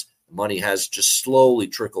that because money has just slowly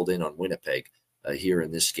trickled in on Winnipeg here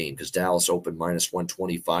in this game because Dallas opened minus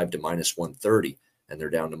 125 to minus 130, and they're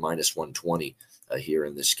down to minus 120 here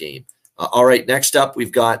in this game. All right, next up,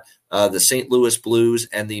 we've got the St. Louis Blues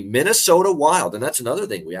and the Minnesota Wild. And that's another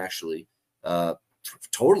thing we actually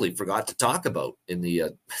totally forgot to talk about in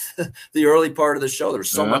the the early part of the show. There was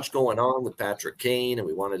so much going on with Patrick Kane, and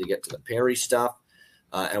we wanted to get to the Perry stuff,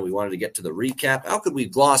 and we wanted to get to the recap. How could we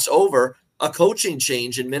gloss over a coaching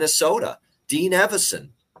change in Minnesota? Dean Evason,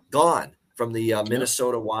 gone from the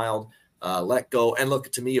Minnesota Wild, let go. And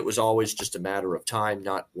look, to me, it was always just a matter of time,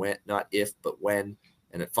 not if, but when.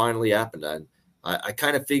 And it finally happened. And I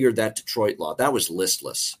kind of figured that Detroit loss, that was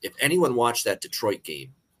listless. If anyone watched that Detroit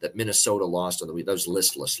game that Minnesota lost on the week, that was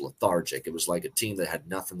listless, lethargic. It was like a team that had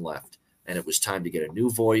nothing left. And it was time to get a new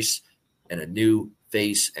voice and a new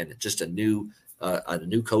face and just a new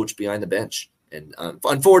coach behind the bench. And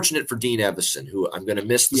unfortunate for Dean Evason, who I'm going to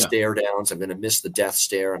miss the stare downs. I'm going to miss the death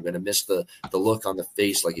stare. I'm going to miss the look on the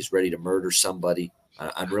face like he's ready to murder somebody.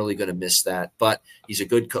 I'm really going to miss that. But he's a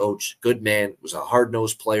good coach, good man, was a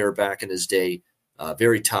hard-nosed player back in his day,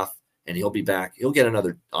 very tough, and he'll be back. He'll get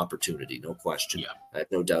another opportunity, no question. Yeah. I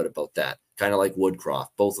have no doubt about that. Kind of like Woodcroft.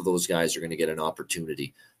 Both of those guys are going to get an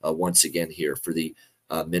opportunity once again here for the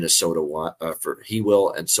Minnesota. He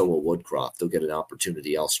will, and so will Woodcroft. They'll get an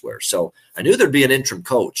opportunity elsewhere. So I knew there'd be an interim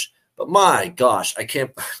coach, but my gosh, I can't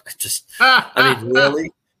 –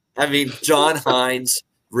 really? John Hines,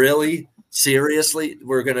 really? Seriously,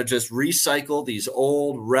 we're going to just recycle these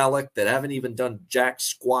old relic that haven't even done jack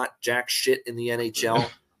shit in the NHL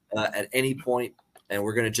at any point, and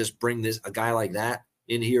we're going to just bring a guy like that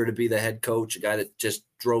in here to be the head coach, a guy that just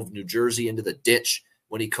drove New Jersey into the ditch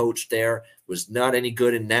when he coached there, was not any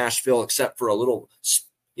good in Nashville except for a little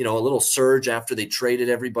surge after they traded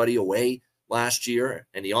everybody away last year,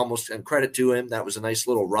 and credit to him, that was a nice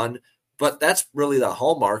little run, but that's really the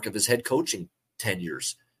hallmark of his head coaching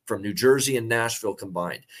tenures from New Jersey and Nashville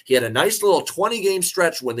combined. He had a nice little 20-game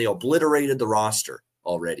stretch when they obliterated the roster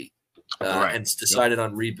already and decided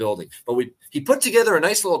on rebuilding. But he put together a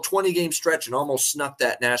nice little 20-game stretch and almost snuck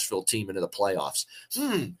that Nashville team into the playoffs.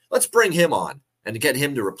 Let's bring him on and get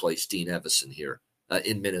him to replace Dean Evason here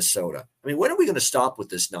in Minnesota. When are we going to stop with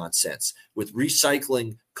this nonsense, with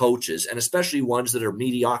recycling coaches, and especially ones that are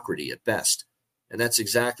mediocrity at best? And that's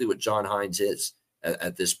exactly what John Hines is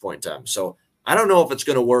at this point in time. So I don't know if it's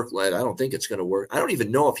going to work. I don't think it's going to work. I don't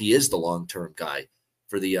even know if he is the long-term guy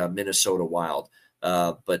for the Minnesota Wild.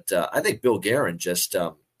 But I think Bill Guerin just,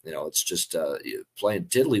 it's just playing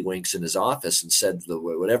tiddlywinks in his office and said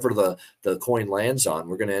whatever the coin lands on,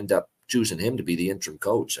 we're going to end up choosing him to be the interim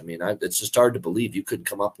coach. It's just hard to believe you couldn't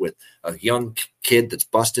come up with a young kid that's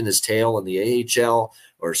busting his tail in the AHL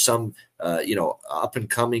or some,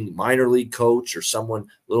 up-and-coming minor league coach or someone a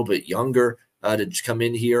little bit younger to come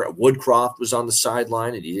in here. Woodcroft was on the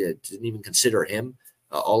sideline, and you didn't even consider him.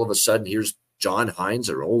 All of a sudden, here's John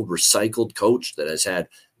Hines, our old recycled coach that has had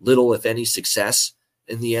little, if any, success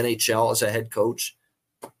in the NHL as a head coach.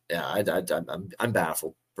 Yeah, I'm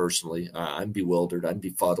baffled personally. I'm bewildered. I'm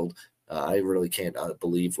befuddled. I really can't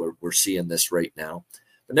believe we're seeing this right now.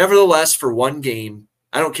 But nevertheless, for one game,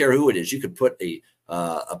 I don't care who it is. You could put a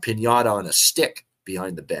pinata on a stick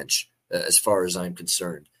behind the bench, as far as I'm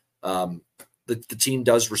concerned. The team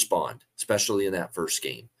does respond, especially in that first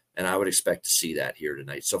game. And I would expect to see that here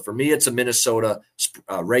tonight. So for me, it's a Minnesota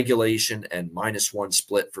regulation and -1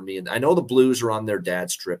 split for me. And I know the Blues are on their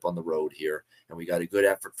dad's trip on the road here, and we got a good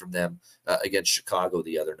effort from them against Chicago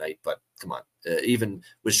the other night. But come on, even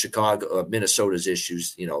with Chicago, Minnesota's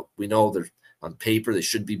issues, we know they're on paper, they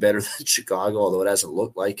should be better than Chicago, although it hasn't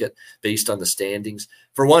looked like it based on the standings.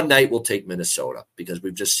 For one night, we'll take Minnesota because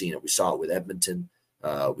we've just seen it. We saw it with Edmonton.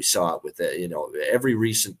 We saw it with every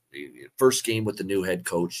recent first game with the new head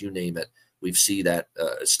coach, you name it. We've seen that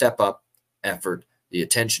step up effort, the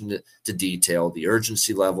attention to detail, the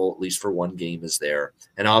urgency level, at least for one game, is there.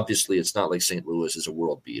 And obviously, it's not like St. Louis is a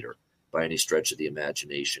world beater by any stretch of the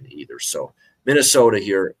imagination either. So Minnesota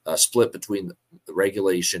here split between the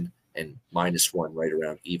regulation and -1, right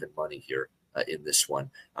around even money here in this one.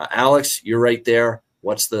 Alex, you're right there.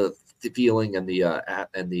 What's the feeling and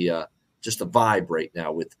the just the vibe right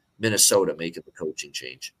now with Minnesota making the coaching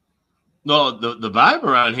change? No, the vibe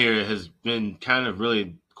around here has been kind of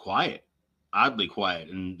really quiet, oddly quiet,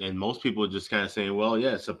 and most people are just kind of saying, well,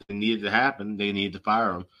 yeah, something needed to happen. They needed to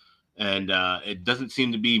fire him, and it doesn't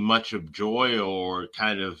seem to be much of joy or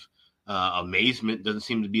kind of amazement. Doesn't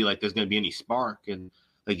seem to be like there's going to be any spark. And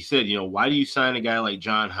like you said, why do you sign a guy like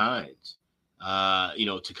John Hines,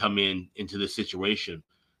 to come into this situation?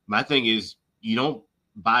 My thing is, you don't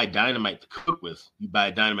buy dynamite to cook with. You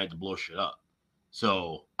buy dynamite to blow shit up.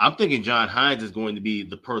 So I'm thinking John Hines is going to be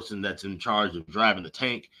the person that's in charge of driving the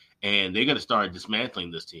tank, and they're going to start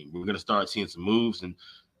dismantling this team. We're going to start seeing some moves, and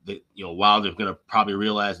while they're going to probably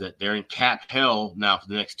realize that they're in cap hell now for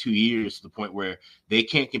the next 2 years, to the point where they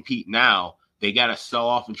can't compete now. They got to sell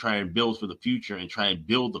off and try and build for the future and try and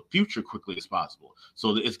build the future quickly as possible.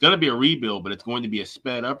 So it's going to be a rebuild, but it's going to be a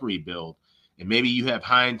sped up rebuild. And maybe you have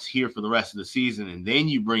Hines here for the rest of the season, and then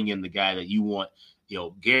you bring in the guy that you want.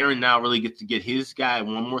 Guerin now really gets to get his guy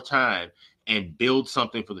one more time and build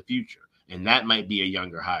something for the future. And that might be a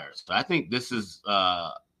younger hire. So I think this is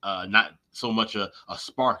not so much a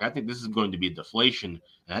spark. I think this is going to be a deflation.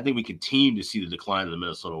 And I think we continue to see the decline of the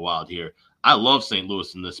Minnesota Wild here. I love St.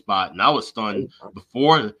 Louis in this spot. And I was stunned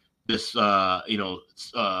before this,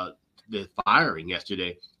 the firing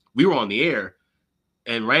yesterday. We were on the air.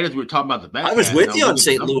 And right as we were talking about the back, I was with you on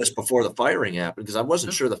St. Louis before the firing happened because I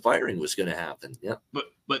wasn't sure the firing was going to happen. Yeah,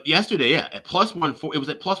 but yesterday, at +140, it was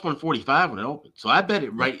at +145 when it opened. So I bet it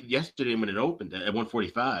right yesterday when it opened at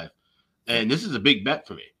 145, and this is a big bet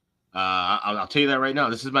for me. I'll tell you that right now.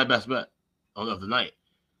 This is my best bet of the night.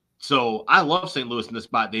 So I love St. Louis in this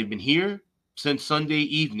spot. They've been here since Sunday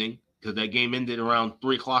evening, because that game ended around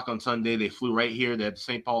 3:00 on Sunday. They flew right here. They had the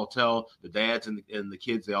St. Paul Hotel. The dads and the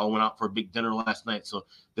kids, they all went out for a big dinner last night. So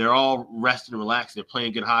they're all rested and relaxed. They're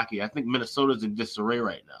playing good hockey. I think Minnesota's in disarray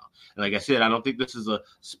right now. And like I said, I don't think this is a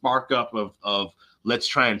spark up of let's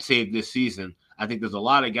try and save this season. I think there's a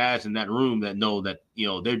lot of guys in that room that know that,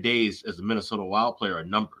 their days as a Minnesota Wild player are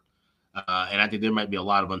numbered. And I think there might be a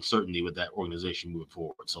lot of uncertainty with that organization moving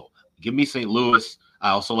forward. So give me St. Louis. I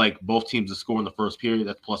also like both teams to score in the first period.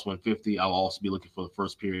 That's +150. I'll also be looking for the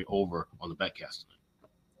first period over on the betcast tonight.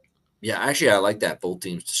 Yeah, actually, I like that, both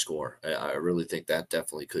teams to score. I really think that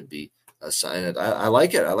definitely could be a sign. I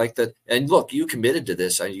like it. I like that. And look, you committed to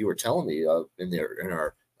this. You were telling me in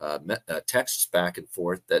our texts back and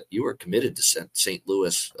forth that you were committed to St.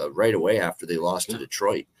 Louis right away after they lost to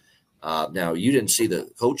Detroit. Now, you didn't see the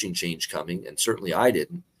coaching change coming, and certainly I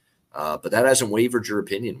didn't. But that hasn't wavered your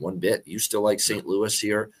opinion one bit. You still like St. Louis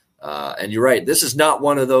here. And you're right. This is not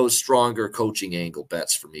one of those stronger coaching angle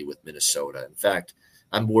bets for me with Minnesota. In fact,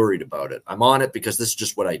 I'm worried about it. I'm on it because this is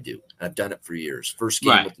just what I do. I've done it for years. First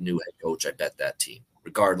game with the new head coach, I bet that team,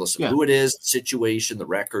 regardless of who it is, the situation, the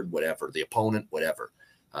record, whatever, the opponent, whatever.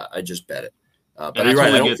 I just bet it. But you're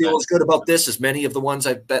right. I don't feel as good about this as many of the ones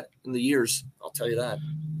I've bet in the years. I'll tell you that.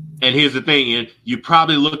 And here's the thing, Ian. You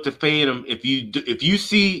probably look to fade him. If you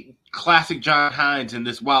see classic John Hines in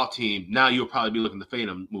this Wild team, now you'll probably be looking to fade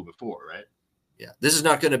him moving forward, right? Yeah. This is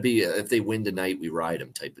not going to be if they win tonight, we ride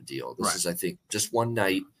them type of deal. This is, I think, just one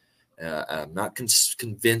night. I'm not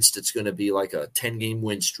convinced it's going to be like a 10-game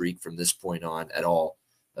win streak from this point on at all.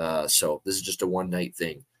 So this is just a one-night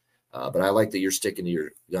thing. But I like that you're sticking to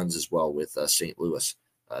your guns as well with St. Louis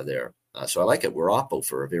there. So I like it. We're oppo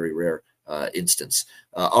for a very rare instance.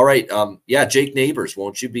 All right. Jake Neighbors,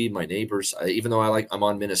 won't you be my neighbors? Even though I'm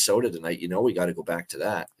on Minnesota tonight, we got to go back to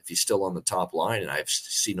that. If he's still on the top line, and I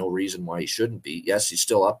see no reason why he shouldn't be. Yes, he's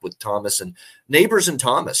still up with Thomas and Neighbors and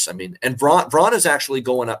Thomas. I mean, and Vrana is actually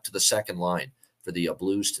going up to the second line for the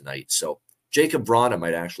Blues tonight. So Jacob Vrana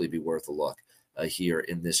might actually be worth a look here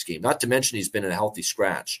in this game. Not to mention he's been in a healthy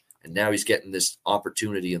scratch, and now he's getting this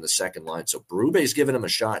opportunity in the second line. So Berube's giving him a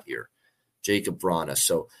shot here. Jacob Vrana.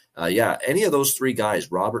 So, any of those three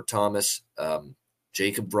guys, Robert Thomas,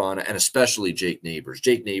 Jacob Vrana, and especially Jake Neighbors.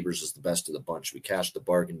 Jake Neighbors is the best of the bunch. We cashed the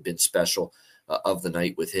bargain bin special of the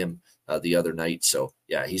night with him the other night. So,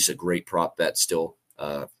 he's a great prop bet still,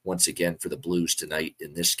 once again, for the Blues tonight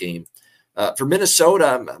in this game. For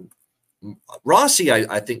Minnesota, Rossi,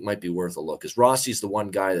 I think, might be worth a look, because Rossi's the one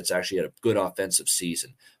guy that's actually had a good offensive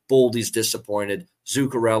season. Boldy's disappointed.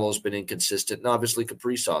 Zuccarello's been inconsistent. And obviously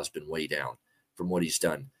Kaprizov's been way down from what he's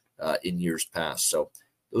done in years past. So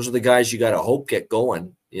those are the guys you got to hope get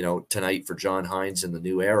going, tonight for John Hines in the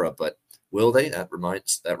new era. But will they? That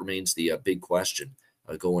remains the big question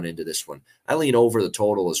going into this one. I lean over the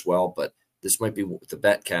total as well, but this might be the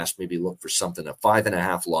betcast. Maybe look for something at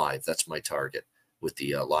 5.5 live. That's my target with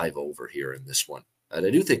the live over here in this one. And I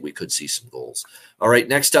do think we could see some goals. All right,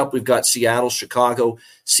 next up, we've got Seattle, Chicago.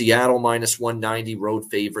 Seattle minus 190, road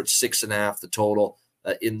favorites, 6.5 the total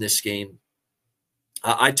in this game.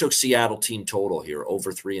 I took Seattle team total here,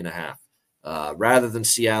 over 3.5, rather than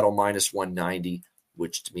Seattle minus 190,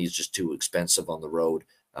 which to me is just too expensive on the road.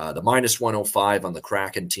 The minus 105 on the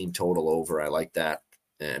Kraken team total over, I like that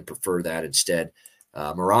and prefer that instead.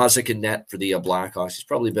 Mrazek in net for the Blackhawks. He's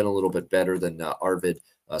probably been a little bit better than Arvid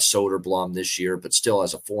Soderblom this year, but still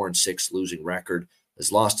has a 4-6 losing record.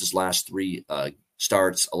 Has lost his last 3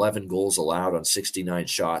 starts, 11 goals allowed on 69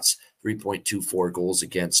 shots, 3.24 goals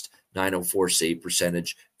against, 904 save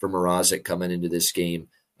percentage for Mrazek coming into this game.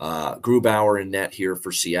 Grubauer in net here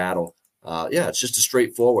for Seattle. It's just a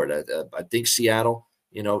straightforward. I think Seattle,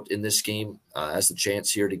 in this game has the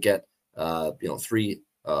chance here to get, 3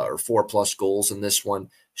 or 4 plus goals in this one.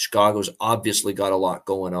 Chicago's obviously got a lot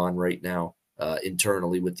going on right now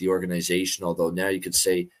internally with the organization, although now you could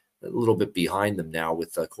say a little bit behind them now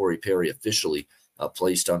with Corey Perry officially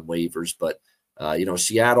placed on waivers. But,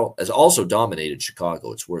 Seattle has also dominated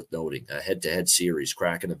Chicago. It's worth noting. A head-to-head series.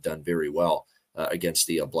 Kraken have done very well against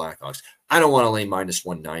the Blackhawks. I don't want to lay minus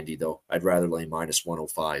 190, though. I'd rather lay minus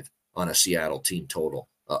 105 on a Seattle team total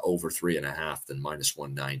over 3.5 than minus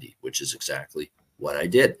 190, which is exactly what I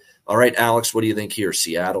did. All right, Alex, what do you think here?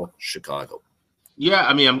 Seattle, Chicago. Yeah,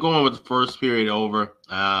 I'm going with the first period over.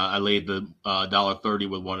 I laid the $1.30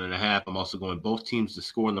 with 1.5. I'm also going both teams to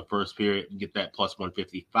score in the first period and get that plus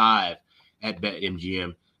 155 at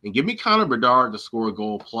BetMGM. And give me Connor Bedard to score a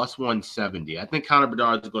goal plus 170. I think Connor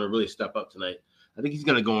Bedard is going to really step up tonight. I think he's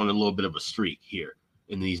going to go on a little bit of a streak here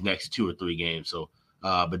in these next 2 or 3 games. So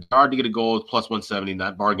Bedard to get a goal is plus 170,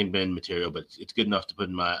 not bargain bin material, but it's good enough to put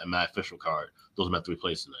in my official card. Those are my 3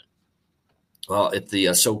 plays tonight. Well, if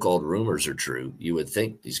the so-called rumors are true, you would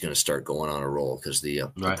think he's going to start going on a roll because the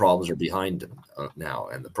problems are behind him now,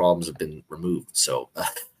 and the problems have been removed. So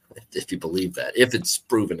if you believe that, if it's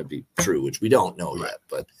proven to be true, which we don't know yet,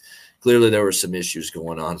 but clearly there were some issues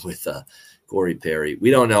going on with Corey Perry.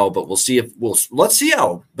 We don't know, but let's see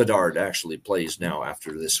how Bedard actually plays now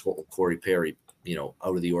after this whole Corey Perry, out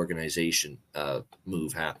of the organization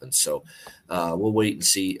move happens. So we'll wait and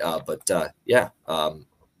see. But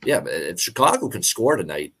if Chicago can score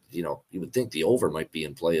tonight, you would think the over might be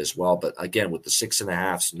in play as well. But again, with the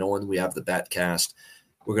 6.5s, knowing we have the betcast,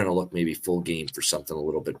 we're going to look maybe full game for something a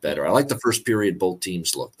little bit better. I like the first period both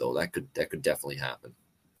teams look, though. That could definitely happen.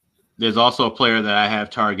 There's also a player that I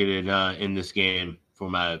have targeted in this game for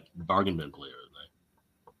my bargain bin player tonight.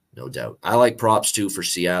 No doubt. I like props, too, for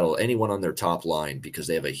Seattle. Anyone on their top line because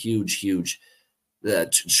they have a huge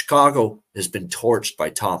Chicago has been torched by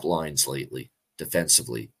top lines lately.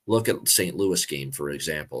 Defensively. Look at the St. Louis game, for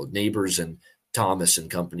example. Neighbors and Thomas and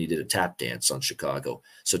company did a tap dance on Chicago.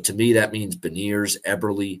 So to me, that means Beniers,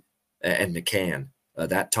 Eberle, and McCann,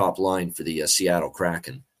 that top line for the Seattle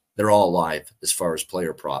Kraken. They're all live as far as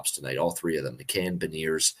player props tonight, all 3 of them, McCann,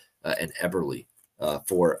 Beniers, and Eberle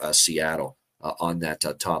for Seattle on that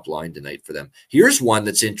top line tonight for them. Here's one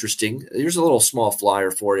that's interesting. Here's a little small flyer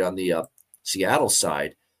for you on the Seattle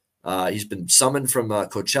side. He's been summoned from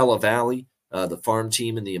Coachella Valley, the farm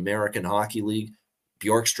team in the American Hockey League.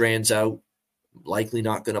 Bjorkstrand's out, likely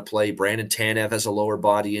not going to play. Brandon Tanev has a lower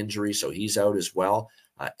body injury, so he's out as well.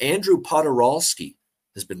 Andrew Podoralski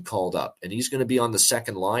has been called up, and he's going to be on the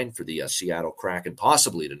second line for the Seattle Kraken,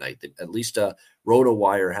 possibly tonight. At least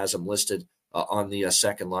RotoWire has him listed on the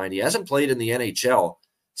second line. He hasn't played in the NHL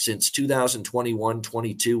since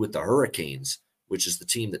 2021-22 with the Hurricanes, which is the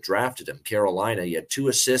team that drafted him, Carolina. He had 2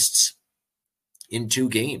 assists in 2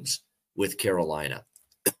 games with Carolina,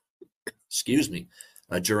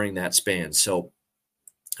 during that span. So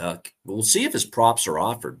we'll see if his props are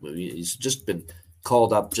offered. He's just been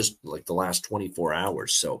called up just like the last 24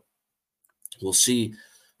 hours. So we'll see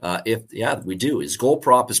if we do. His goal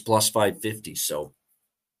prop is plus 550. So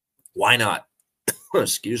why not?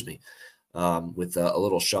 With a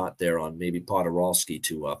little shot there on maybe Podoralski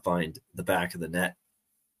to find the back of the net.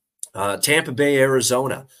 Tampa Bay,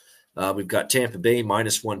 Arizona. We've got Tampa Bay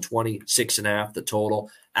minus 120, 6.5 the total.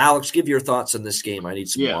 Alex, give your thoughts on this game. I need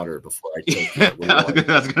some water before I take it. I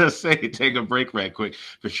was going to say, take a break right quick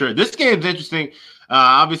for sure. This game's interesting.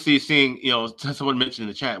 Obviously, seeing, someone mentioned in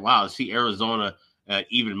the chat, wow, to see Arizona at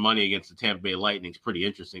even money against the Tampa Bay Lightning is pretty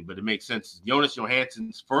interesting, but it makes sense. Jonas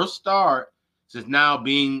Johansson's first start since now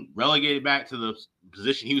being relegated back to the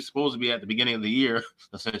position he was supposed to be at the beginning of the year,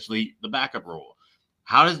 essentially the backup role.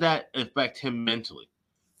 How does that affect him mentally?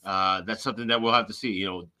 That's something that we'll have to see.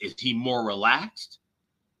 Is he more relaxed?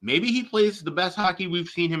 Maybe he plays the best hockey we've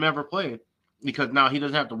seen him ever play, because now he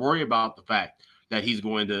doesn't have to worry about the fact that he's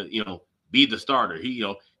going to, be the starter.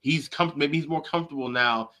 Maybe he's more comfortable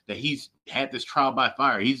now that he's had this trial by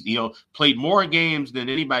fire. He's, played more games than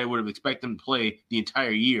anybody would have expected him to play the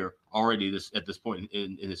entire year already at this point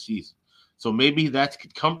in the season. So maybe that's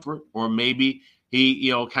comfort, or maybe he,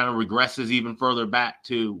 kind of regresses even further back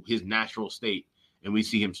to his natural state, and we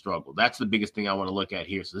see him struggle. That's the biggest thing I want to look at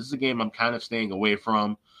here. So this is a game I'm kind of staying away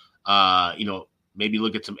from. Maybe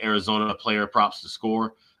look at some Arizona player props to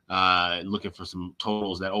score. Looking for some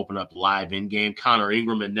totals that open up live in game. Connor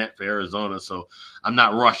Ingram in net for Arizona, so I'm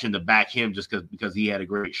not rushing to back him just because he had a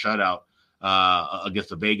great shutout against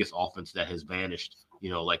the Vegas offense that has vanished,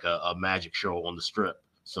 like a magic show on the strip.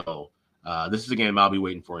 So this is a game I'll be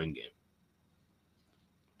waiting for in game.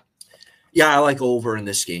 Yeah, I like over in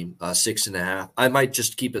this game, 6.5. I might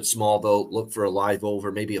just keep it small, though. Look for a live over,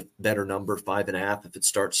 maybe a better number, 5.5 if it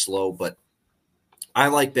starts slow. But I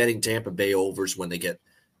like betting Tampa Bay overs when they get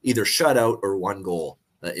either shutout or one goal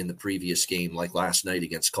in the previous game, like last night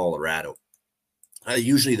against Colorado.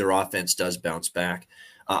 Usually their offense does bounce back.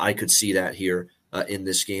 I could see that here in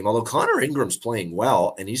this game. Although Connor Ingram's playing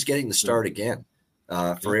well, and he's getting the start again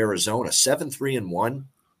for Arizona. 7-3-1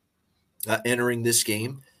 entering this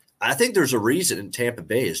game. I think there's a reason in Tampa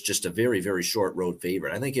Bay is just a very, very short road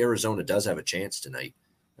favorite. I think Arizona does have a chance tonight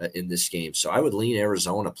in this game. So I would lean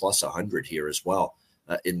Arizona plus 100 here as well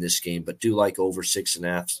in this game, but do like over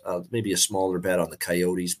 6.5, maybe a smaller bet on the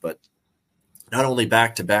Coyotes, but not only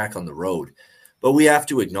back-to-back on the road, but we have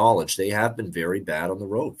to acknowledge they have been very bad on the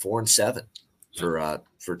road, 4-7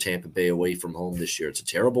 for Tampa Bay away from home this year. It's a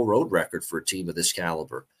terrible road record for a team of this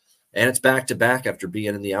caliber, and it's back-to-back after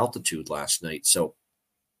being in the altitude last night. So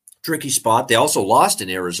tricky spot. They also lost in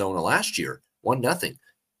Arizona last year, 1-0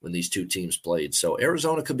 when these two teams played. So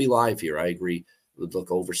Arizona could be live here. I agree. Would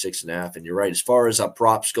look over 6.5. And you're right. As far as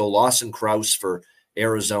props go, Lawson Krause for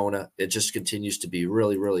Arizona, it just continues to be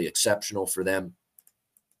really, really exceptional for them.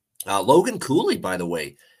 Logan Cooley, by the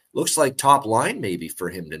way, looks like top line maybe for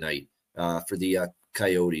him tonight for the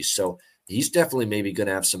Coyotes. So he's definitely maybe going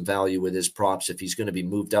to have some value with his props if he's going to be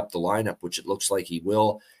moved up the lineup, which it looks like he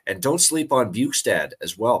will. And don't sleep on Bukestad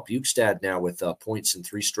as well. Bukestad now with points in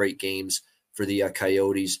 3 straight games for the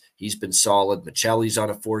Coyotes. He's been solid. Michelli's on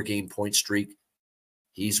a 4-game point streak.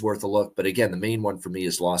 He's worth a look. But again, the main one for me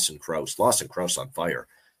is Lawson Krause. Lawson Krause on fire.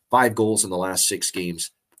 5 goals in the last 6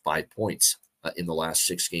 games, 5 points in the last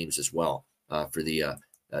 6 games as well for the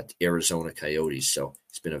Arizona Coyotes. So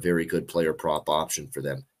it's been a very good player prop option for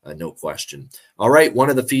them, no question. All right, one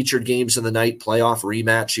of the featured games of the night, playoff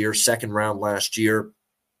rematch here, second round last year,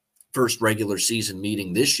 first regular season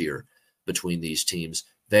meeting this year between these teams,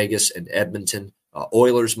 Vegas and Edmonton.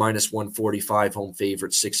 Oilers minus 145, home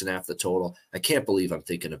favorite, 6.5 the total. I can't believe I'm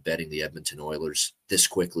thinking of betting the Edmonton Oilers this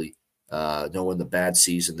quickly, knowing the bad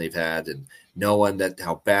season they've had and knowing that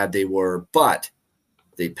how bad they were. But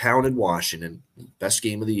they pounded Washington, best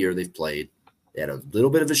game of the year they've played. They had a little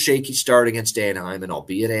bit of a shaky start against Anaheim, and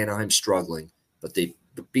albeit Anaheim struggling, but they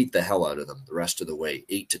beat the hell out of them the rest of the way,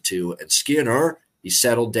 8-2. And Skinner, he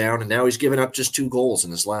settled down, and now he's given up just 2 goals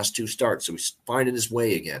in his last 2 starts, so he's finding his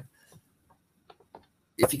way again.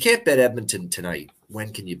 If you can't bet Edmonton tonight,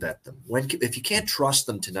 when can you bet them? If you can't trust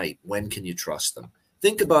them tonight, when can you trust them?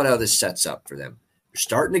 Think about how this sets up for them. They're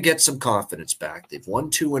starting to get some confidence back. They've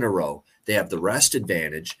won 2 in a row. They have the rest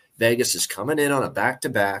advantage. Vegas is coming in on a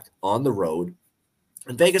back-to-back on the road.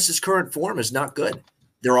 And Vegas's current form is not good.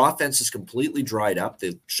 Their offense is completely dried up.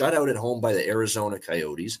 They've shut out at home by the Arizona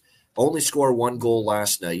Coyotes. Only scored 1 goal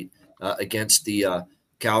last night against the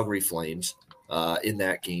Calgary Flames in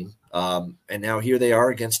that game. And now here they are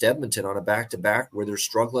against Edmonton on a back-to-back where they're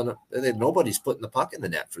struggling. Nobody's putting the puck in the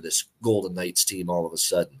net for this Golden Knights team all of a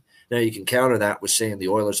sudden. Now you can counter that with saying the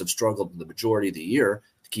Oilers have struggled in the majority of the year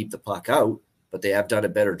to keep the puck out, but they have done a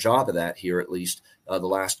better job of that here, at least the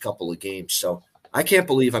last couple of games. So I can't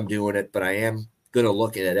believe I'm doing it, but I am going to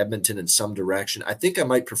look at Edmonton in some direction. I think I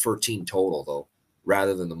might prefer team total, though,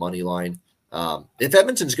 rather than the money line. If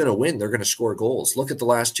Edmonton's going to win, they're going to score goals. Look at the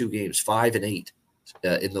last 2 games, 5 and 8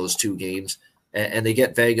 in those 2 games. And they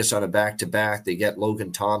get Vegas on a back-to-back. They get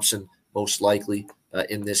Logan Thompson, most likely,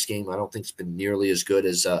 in this game. I don't think it's been nearly as good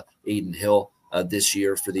as Aiden Hill this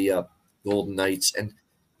year for the Golden Knights. And,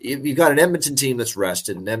 you've got an Edmonton team that's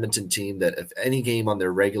rested, an Edmonton team that if any game on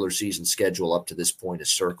their regular season schedule up to this point is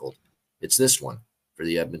circled, it's this one for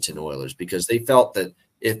the Edmonton Oilers, because they felt that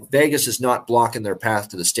if Vegas is not blocking their path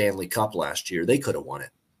to the Stanley Cup last year, they could have won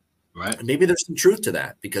it. Right. And maybe there's some truth to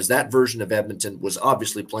that, because that version of Edmonton was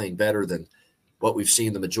obviously playing better than what we've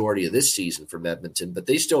seen the majority of this season from Edmonton, but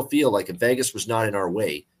they still feel like if Vegas was not in our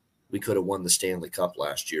way, we could have won the Stanley Cup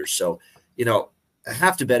last year. So, I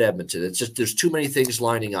have to bet Edmonton. It's just there's too many things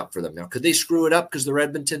lining up for them. Now, could they screw it up because they're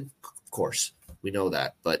Edmonton? Of course, we know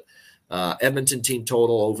that. But Edmonton team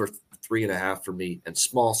total over 3.5 for me, and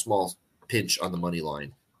small pinch on the money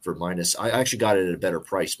line for minus. I actually got it at a better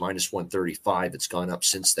price, minus 135. It's gone up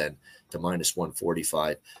since then to minus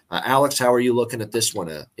 145. Alex, how are you looking at this one?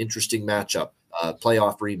 An interesting matchup,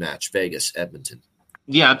 playoff rematch, Vegas, Edmonton.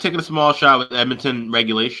 Yeah, I'm taking a small shot with Edmonton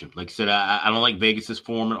regulation. Like I said, I don't like Vegas's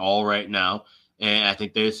form at all right now. And I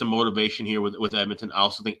think there's some motivation here with Edmonton. I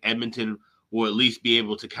also think Edmonton will at least be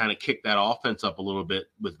able to kind of kick that offense up a little bit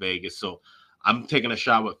with Vegas. So I'm taking a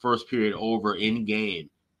shot with first period over in game.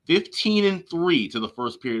 15-3 to the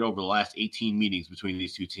first period over the last 18 meetings between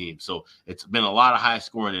these two teams. So it's been a lot of high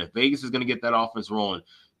scoring. And if Vegas is going to get that offense rolling,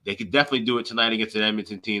 they could definitely do it tonight against an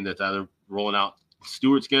Edmonton team that's either rolling out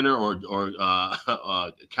Stuart Skinner or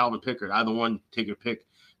Calvin Pickard. Either one, take your pick.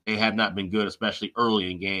 They have not been good, especially early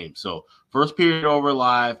in games. So first period over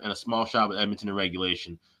live and a small shot with Edmonton in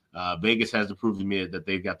regulation. Vegas has to prove to me that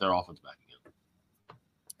they've got their offense back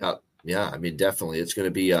again. Yeah, I mean, definitely. It's going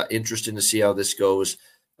to be interesting to see how this goes.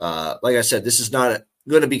 Like I said, this is not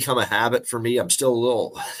going to become a habit for me. I'm still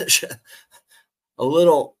a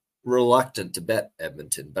little reluctant to bet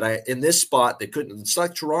Edmonton. But in this spot, they couldn't. It's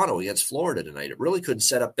like Toronto against Florida tonight. It really couldn't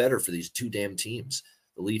set up better for these two damn teams,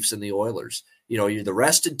 the Leafs and the Oilers. You're the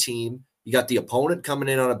rested team. You got the opponent coming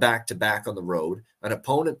in on a back-to-back on the road, an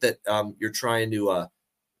opponent that you're trying to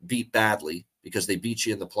beat badly because they beat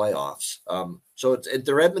you in the playoffs. So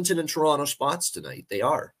they're Edmonton and Toronto spots tonight. They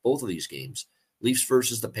are, both of these games. Leafs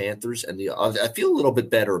versus the Panthers. And I feel a little bit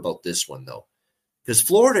better about this one, though, because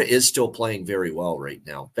Florida is still playing very well right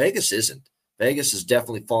now. Vegas isn't. Vegas has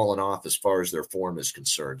definitely fallen off as far as their form is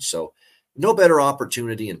concerned. So no better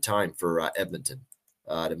opportunity in time for Edmonton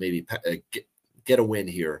to maybe get a win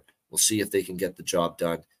here. We'll see if they can get the job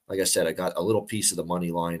done. Like I said, I got a little piece of the money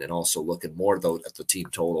line and also looking more, though, at the team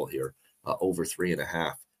total here, over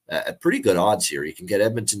 3.5. At pretty good odds here. You can get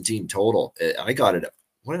Edmonton team total. I got it.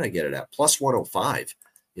 What did I get it at? Plus 105.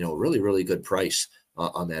 Really, really good price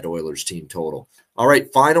on that Oilers team total. All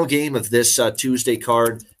right, final game of this Tuesday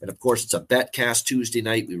card. And, of course, it's a BetCast Tuesday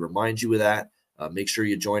night. We remind you of that. Make sure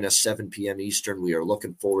you join us 7 p.m. Eastern. We are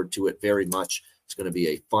looking forward to it very much. It's going to be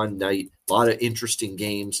a fun night. A lot of interesting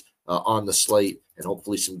games on the slate, and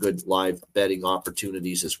hopefully some good live betting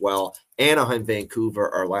opportunities as well. Anaheim, Vancouver,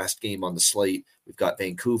 our last game on the slate. We've got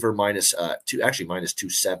Vancouver minus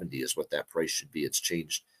 270 is what that price should be. It's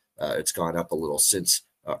changed. It's gone up a little since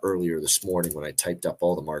earlier this morning when I typed up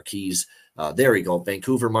all the marquees. There we go.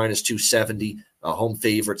 Vancouver minus 270, home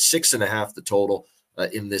favorite, 6.5 the total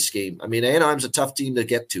in this game. I mean, Anaheim's a tough team to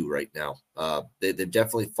get to right now. They've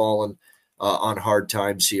definitely fallen on hard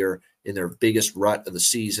times here in their biggest rut of the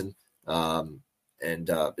season.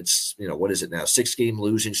 It's, what is it now? 6-game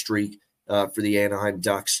losing streak for the Anaheim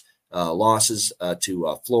Ducks. Losses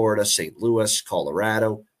to Florida, St. Louis,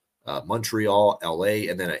 Colorado, Montreal, LA,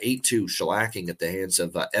 and then an 8-2 shellacking at the hands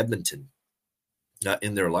of Edmonton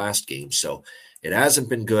in their last game. So it hasn't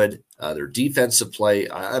been good. Their defensive play,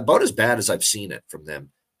 about as bad as I've seen it from them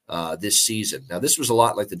this season. Now, this was a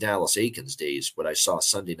lot like the Dallas Aikens days, what I saw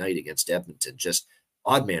Sunday night against Edmonton. Just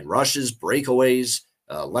odd man rushes, breakaways,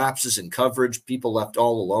 lapses in coverage, people left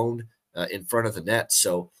all alone in front of the net.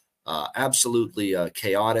 So absolutely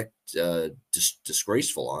chaotic,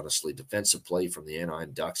 disgraceful, honestly, defensive play from the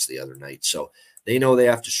Anaheim Ducks the other night. So they know they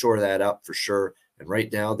have to shore that up for sure. And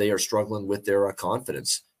right now they are struggling with their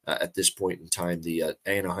confidence at this point in time, the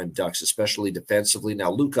Anaheim Ducks, especially defensively.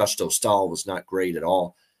 Now, Lukas Dostal was not great at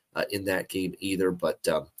all in that game either, but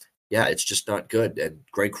yeah, it's just not good. And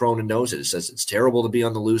Greg Cronin knows it. It says it's terrible to be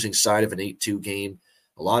on the losing side of an 8-2 game.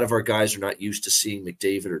 A lot of our guys are not used to seeing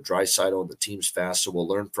McDavid or Draisaitl, and the team's fast, so we'll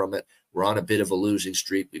learn from it. We're on a bit of a losing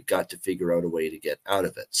streak. We've got to figure out a way to get out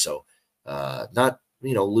of it. So not,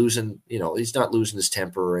 losing, he's not losing his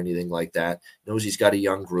temper or anything like that. He knows he's got a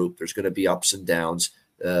young group. There's going to be ups and downs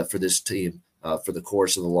for this team for the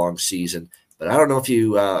course of the long season. But I don't know if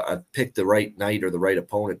you picked the right night or the right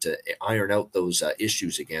opponent to iron out those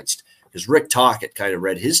issues against, because Rick Tocchet kind of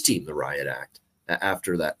read his team the riot act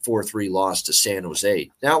after that 4-3 loss to San Jose.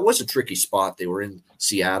 Now, it was a tricky spot. They were in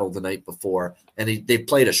Seattle the night before, and they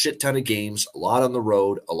played a shit ton of games, a lot on the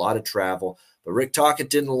road, a lot of travel. But Rick Tocchet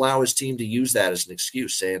didn't allow his team to use that as an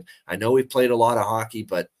excuse, saying, I know we played a lot of hockey,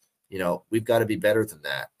 but, we've got to be better than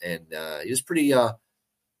that. And he was pretty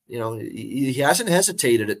he hasn't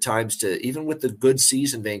hesitated at times to, even with the good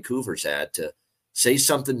season Vancouver's had, to say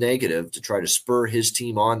something negative to try to spur his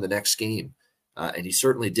team on the next game. And he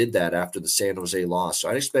certainly did that after the San Jose loss. So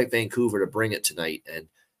I'd expect Vancouver to bring it tonight. And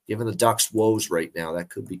given the Ducks' woes right now, that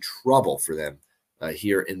could be trouble for them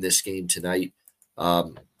here in this game tonight.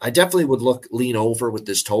 I definitely would lean over with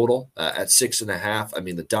this total at 6.5. I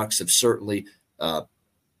mean, the Ducks have certainly,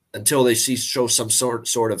 until they show some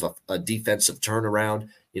sort of a defensive turnaround,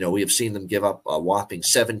 we have seen them give up a whopping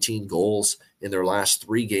 17 goals in their last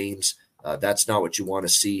 3 games. That's not what you want to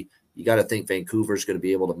see. You got to think Vancouver's going to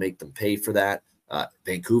be able to make them pay for that.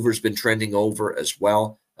 Vancouver's been trending over as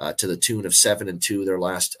well to the tune of 7-2 their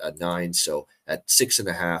last 9. So at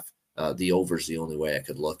 6.5, the over is the only way I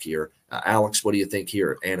could look here. Alex, what do you think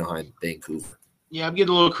here? Anaheim, Vancouver. Yeah, I'm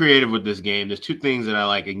getting a little creative with this game. There's 2 things that I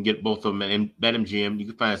like. I can get both of them in BetMGM. You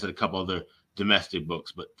can find us at a couple other domestic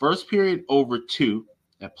books. But first period over 2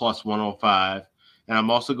 at plus 105. And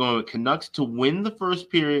I'm also going with Canucks to win the first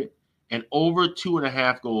period and over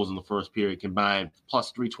 2.5 goals in the first period combined,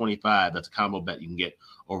 plus 325. That's a combo bet you can get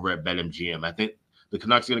over at BetMGM. I think the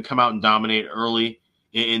Canucks are going to come out and dominate early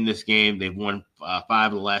in this game. They've won 5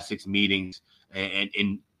 of the last 6 meetings and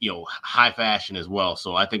in high fashion as well.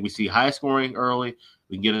 So I think we see high scoring early.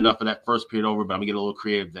 We can get enough of that first period over, but I'm going to get a little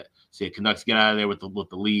creative that say Canucks get out of there with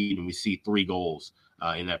the lead, and we see 3 goals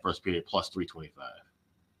in that first period, plus 325.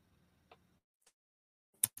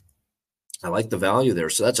 I like the value there.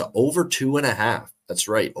 So that's an over 2.5. That's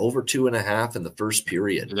right. Over 2.5 in the first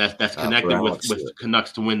period. And that's connected with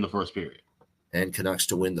Canucks to win the first period. And Canucks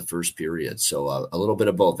to win the first period. So a little bit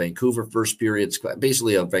of both. Vancouver first period,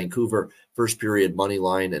 basically a Vancouver first period money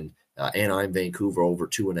line, and Anaheim Vancouver over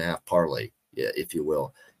 2.5 parlay, if you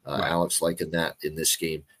will. Right. Alex liking that in this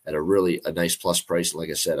game at a nice plus price. Like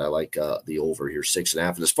I said, I like the over here,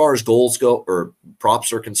 6.5. And as far as goals go or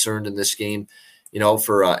props are concerned in this game,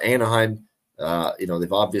 for Anaheim,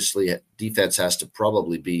 they've obviously defense has to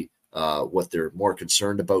probably be what they're more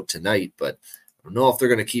concerned about tonight, but I don't know if they're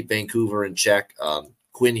going to keep Vancouver in check.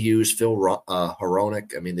 Quinn Hughes, Phil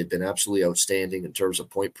Hronek, I mean, they've been absolutely outstanding in terms of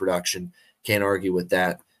point production. Can't argue with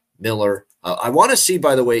that. Miller. I want to see,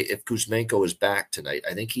 by the way, if Kuzmenko is back tonight.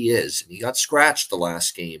 I think he is. He got scratched the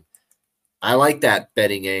last game. I like that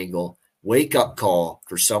betting angle. Wake-up call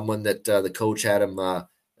for someone that the coach had him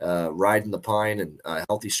riding the pine and a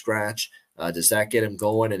healthy scratch. Does that get him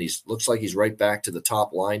going? And looks like he's right back to the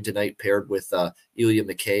top line tonight, paired with Ilya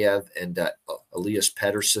Mikheyev and Elias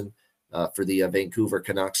Pettersson for the Vancouver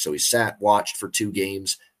Canucks. So he watched for 2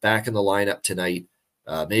 games, back in the lineup tonight.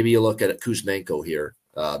 Maybe you look at Kuzmenko here,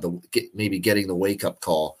 maybe getting the wake-up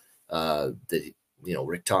call that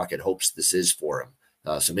Rick Tocchet hopes this is for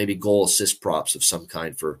him. So maybe goal assist props of some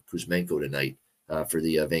kind for Kuzmenko tonight for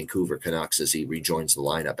the Vancouver Canucks as he rejoins the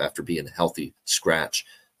lineup after being a healthy scratch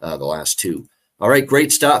the last 2. All right,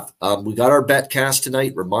 great stuff. We got our betcast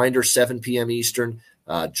tonight. Reminder, 7 p.m. Eastern.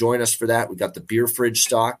 Join us for that. We got the beer fridge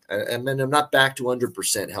stocked. And then I'm not back to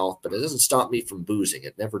 100% health, but it doesn't stop me from boozing.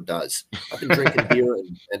 It never does. I've been drinking beer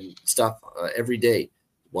and stuff every day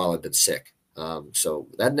while I've been sick. So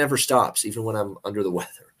that never stops, even when I'm under the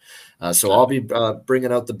weather. So I'll be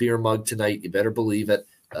bringing out the beer mug tonight. You better believe it.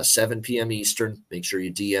 7 p.m. Eastern. Make sure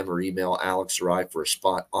you DM or email Alex or I for a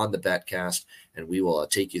spot on the betcast, and we will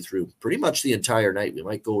take you through pretty much the entire night. We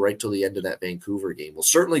might go right till the end of that Vancouver game. We'll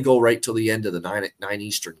certainly go right till the end of the 9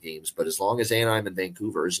 Eastern games, but as long as Anaheim and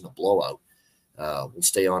Vancouver isn't a blowout, we'll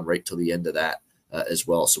stay on right till the end of that as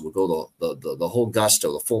well. So we'll go the whole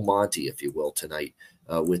gusto, the full Monty, if you will, tonight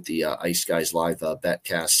with the Ice Guys Live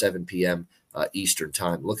betcast, 7 p.m. Eastern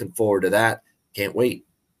time. Looking forward to that. Can't wait.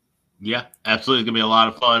 Yeah, absolutely. It's going to be a lot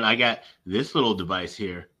of fun. I got this little device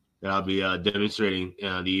here that I'll be demonstrating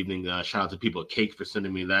the evening. Shout out to people at Cake for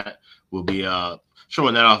sending me that. We'll be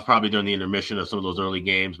showing that off probably during the intermission of some of those early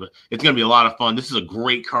games, but it's going to be a lot of fun. This is a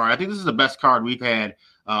great card. I think this is the best card we've had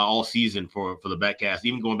all season for the betcast,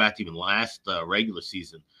 even going back to even last regular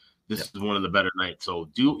season. This is one of the better nights. So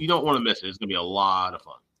you don't want to miss it. It's going to be a lot of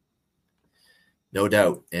fun. No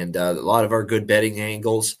doubt. And a lot of our good betting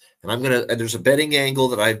angles. And there's a betting angle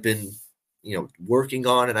that I've been, working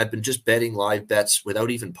on, and I've been just betting live bets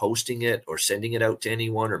without even posting it or sending it out to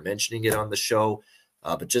anyone or mentioning it on the show.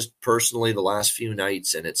 But just personally, the last few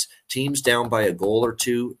nights, and it's teams down by a goal or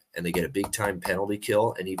two, and they get a big-time penalty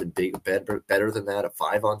kill, and even better than that, a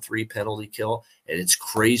 5-on-3 penalty kill, and it's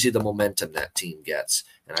crazy the momentum that team gets.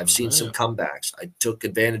 And I've seen some comebacks. I took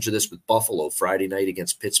advantage of this with Buffalo Friday night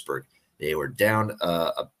against Pittsburgh. They were down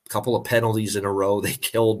a couple of penalties in a row. They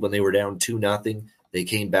killed when they were down 2-0. They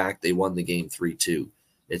came back. They won the game 3-2.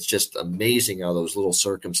 It's just amazing how those little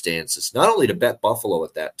circumstances, not only to bet Buffalo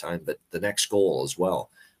at that time, but the next goal as well,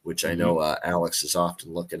 which I know Alex is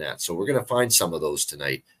often looking at. So we're going to find some of those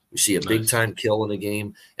tonight. We see a big-time kill in a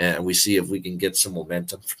game, and we see if we can get some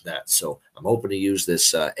momentum from that. So I'm hoping to use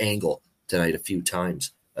this angle tonight a few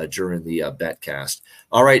times during the betcast.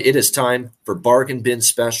 All right, it is time for Bargain Bin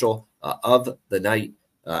Special of the night.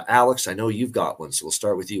 Alex, I know you've got one, so we'll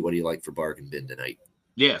start with you. What do you like for Bargain Bin tonight?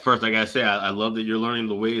 Yeah, first, I got to say, I love that you're learning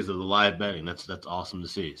the ways of the live betting. That's awesome to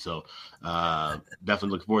see. So definitely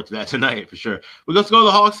looking forward to that tonight for sure. But let's go to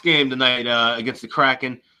the Hawks game tonight against the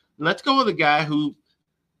Kraken. Let's go with a guy who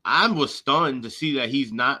I was stunned to see that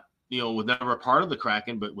he's not, was never a part of the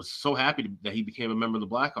Kraken, but was so happy that he became a member of the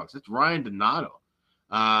Blackhawks. It's Ryan Donato,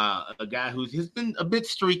 a guy he's been a bit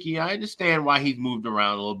streaky. I understand why he's moved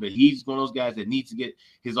around a little bit. He's one of those guys that needs to get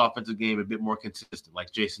his offensive game a bit more consistent,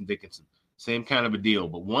 like Jason Dickinson. Same kind of a deal.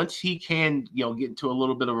 But once he can, get into a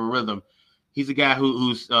little bit of a rhythm, he's a guy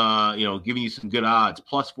who's giving you some good odds.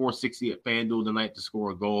 Plus 460 at FanDuel tonight to score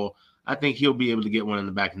a goal. I think he'll be able to get one in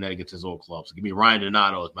the back of the net against his old club. So give me Ryan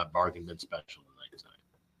Donato as my bargain bin special tonight.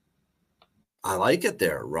 I like it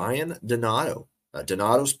there. Ryan Donato.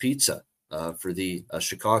 Donato's Pizza for the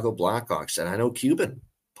Chicago Blackhawks. And I know Cuban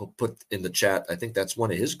put in the chat, I think that's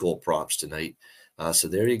one of his goal props tonight. So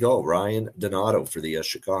there you go. Ryan Donato for the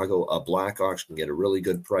Chicago Blackhawks can get a really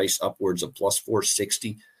good price, upwards of plus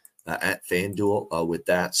 460 at FanDuel with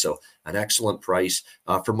that. So an excellent price.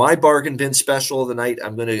 For my bargain bin special of the night,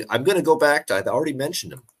 I'm gonna go back to, I've already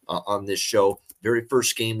mentioned him on this show. Very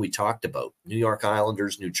first game we talked about, New York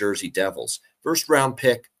Islanders, New Jersey Devils. First round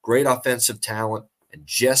pick, great offensive talent, and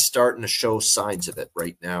just starting to show signs of it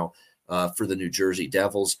right now for the New Jersey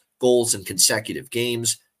Devils. Goals in consecutive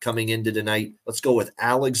games coming into tonight. Let's go with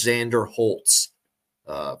Alexander Holtz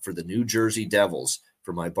for the New Jersey Devils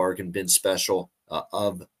for my bargain bin special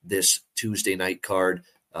of this Tuesday night card.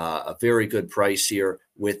 A very good price here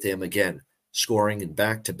with him. Again, scoring in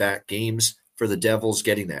back-to-back games for the Devils,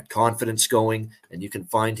 getting that confidence going, and you can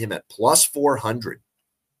find him at plus 400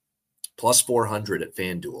 at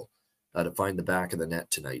FanDuel to find the back of the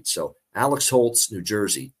net tonight. So Alex Holtz, New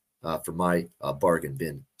Jersey, for my bargain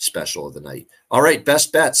bin special of the night. All right,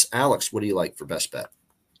 best bets. Alex, what do you like for best bet?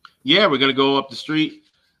 Yeah, we're going to go up the street.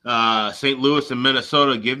 St. Louis and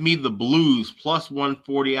Minnesota. Give me the Blues plus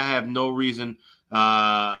 140. I have no reason.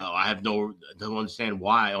 I don't understand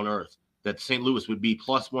why on earth that St. Louis would be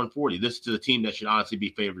plus 140. This is a team that should honestly be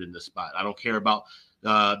favored in this spot. I don't care about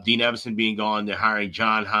Dean Evison being gone. They're hiring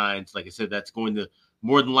John Hines. Like I said, that's going to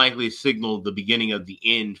more than likely signal the beginning of the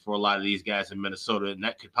end for a lot of these guys in Minnesota, and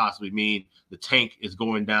that could possibly mean the tank is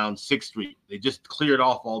going down 6th Street. They just cleared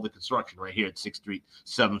off all the construction right here at 6th Street,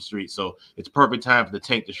 7th Street, so it's perfect time for the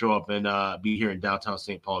tank to show up and be here in downtown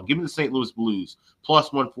St. Paul. Give me the St. Louis Blues.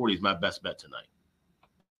 Plus 140 is my best bet tonight.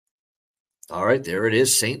 All right, there it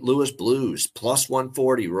is, St. Louis Blues, plus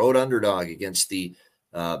 140, road underdog against the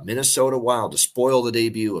Minnesota Wild to spoil the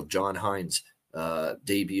debut of John Hines'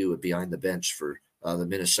 debut behind the bench for the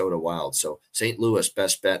Minnesota Wild. So St. Louis,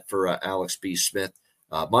 best bet for Alex B. Smith.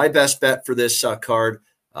 My best bet for this card,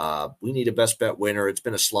 we need a best bet winner. It's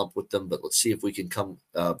been a slump with them, but let's see if we can come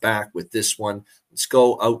back with this one. Let's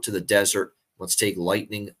go out to the desert. Let's take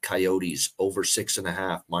Lightning Coyotes over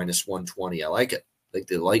 6.5, minus 120. I like it. I think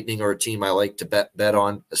the Lightning are a team I like to bet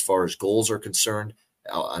on as far as goals are concerned.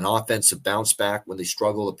 An offensive bounce back when they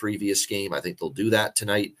struggle the previous game. I think they'll do that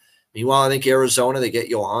tonight. Meanwhile, I think Arizona, they get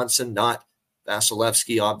Johansson, not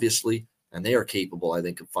Vasilevsky, obviously, and they are capable, I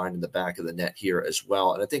think, of finding the back of the net here as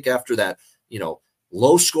well. And I think after that,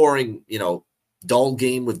 low-scoring, dull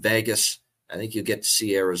game with Vegas, I think you'll get to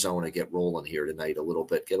see Arizona get rolling here tonight a little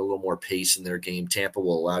bit, get a little more pace in their game. Tampa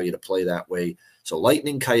will allow you to play that way. So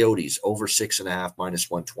Lightning Coyotes over 6.5, minus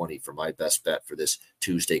 120 for my best bet for this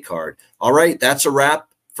Tuesday card. All right, that's a wrap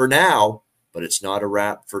for now, but it's not a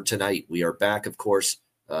wrap for tonight. We are back, of course,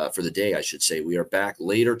 for the day, I should say. We are back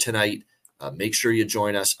later tonight. Make sure you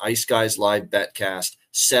join us. Ice Guys Live Betcast,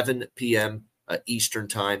 7 p.m. Eastern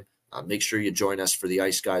Time. Make sure you join us for the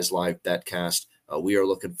Ice Guys Live Betcast. We are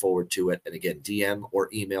looking forward to it. And again, DM or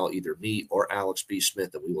email either me or Alex B.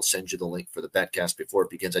 Smith, and we will send you the link for the Betcast before it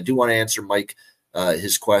begins. I do want to answer Mike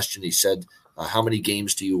his question. He said, how many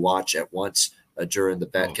games do you watch at once during the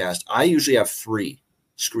Betcast? I usually have 3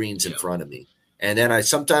 screens in front of me. And then I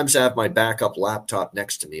sometimes have my backup laptop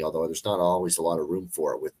next to me, although there's not always a lot of room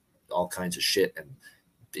for it with all kinds of shit and,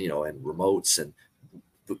 and remotes and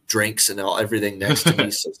drinks and everything next to me.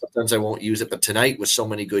 So sometimes I won't use it. But tonight, with so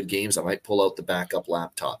many good games, I might pull out the backup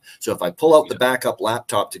laptop. So if I pull out the backup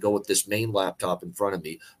laptop to go with this main laptop in front of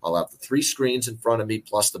me, I'll have the 3 screens in front of me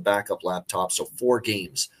plus the backup laptop. So 4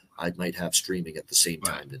 games I might have streaming at the same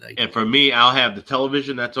time tonight. And for me, I'll have the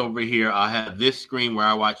television that's over here. I'll have this screen where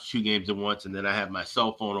I watch 2 games at once, and then I have my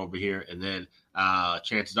cell phone over here. And then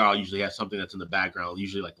chances are I'll usually have something that's in the background,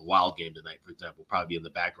 usually like the Wild game tonight, for example, probably be in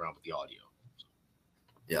the background with the audio.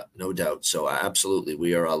 Yeah, no doubt. So absolutely,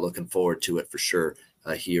 we are looking forward to it for sure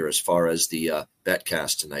here as far as the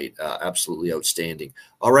betcast tonight. Absolutely outstanding.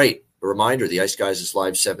 All right, a reminder, the Ice Guys is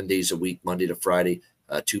live 7 days a week, Monday to Friday.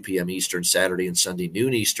 2 p.m. Eastern, Saturday and Sunday,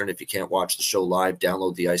 noon Eastern. If you can't watch the show live,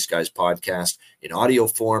 download the Ice Guys podcast in audio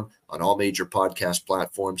form on all major podcast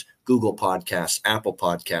platforms, Google Podcasts, Apple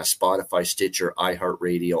Podcasts, Spotify, Stitcher,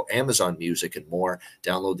 iHeartRadio, Amazon Music, and more.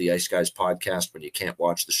 Download the Ice Guys podcast when you can't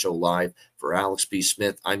watch the show live. For Alex B.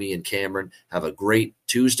 Smith, I'm Ian Cameron. Have a great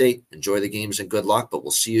Tuesday. Enjoy the games and good luck, but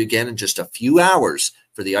we'll see you again in just a few hours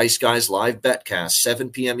for the Ice Guys live betcast, 7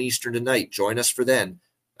 p.m. Eastern tonight. Join us for then.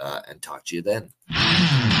 And talk to you then.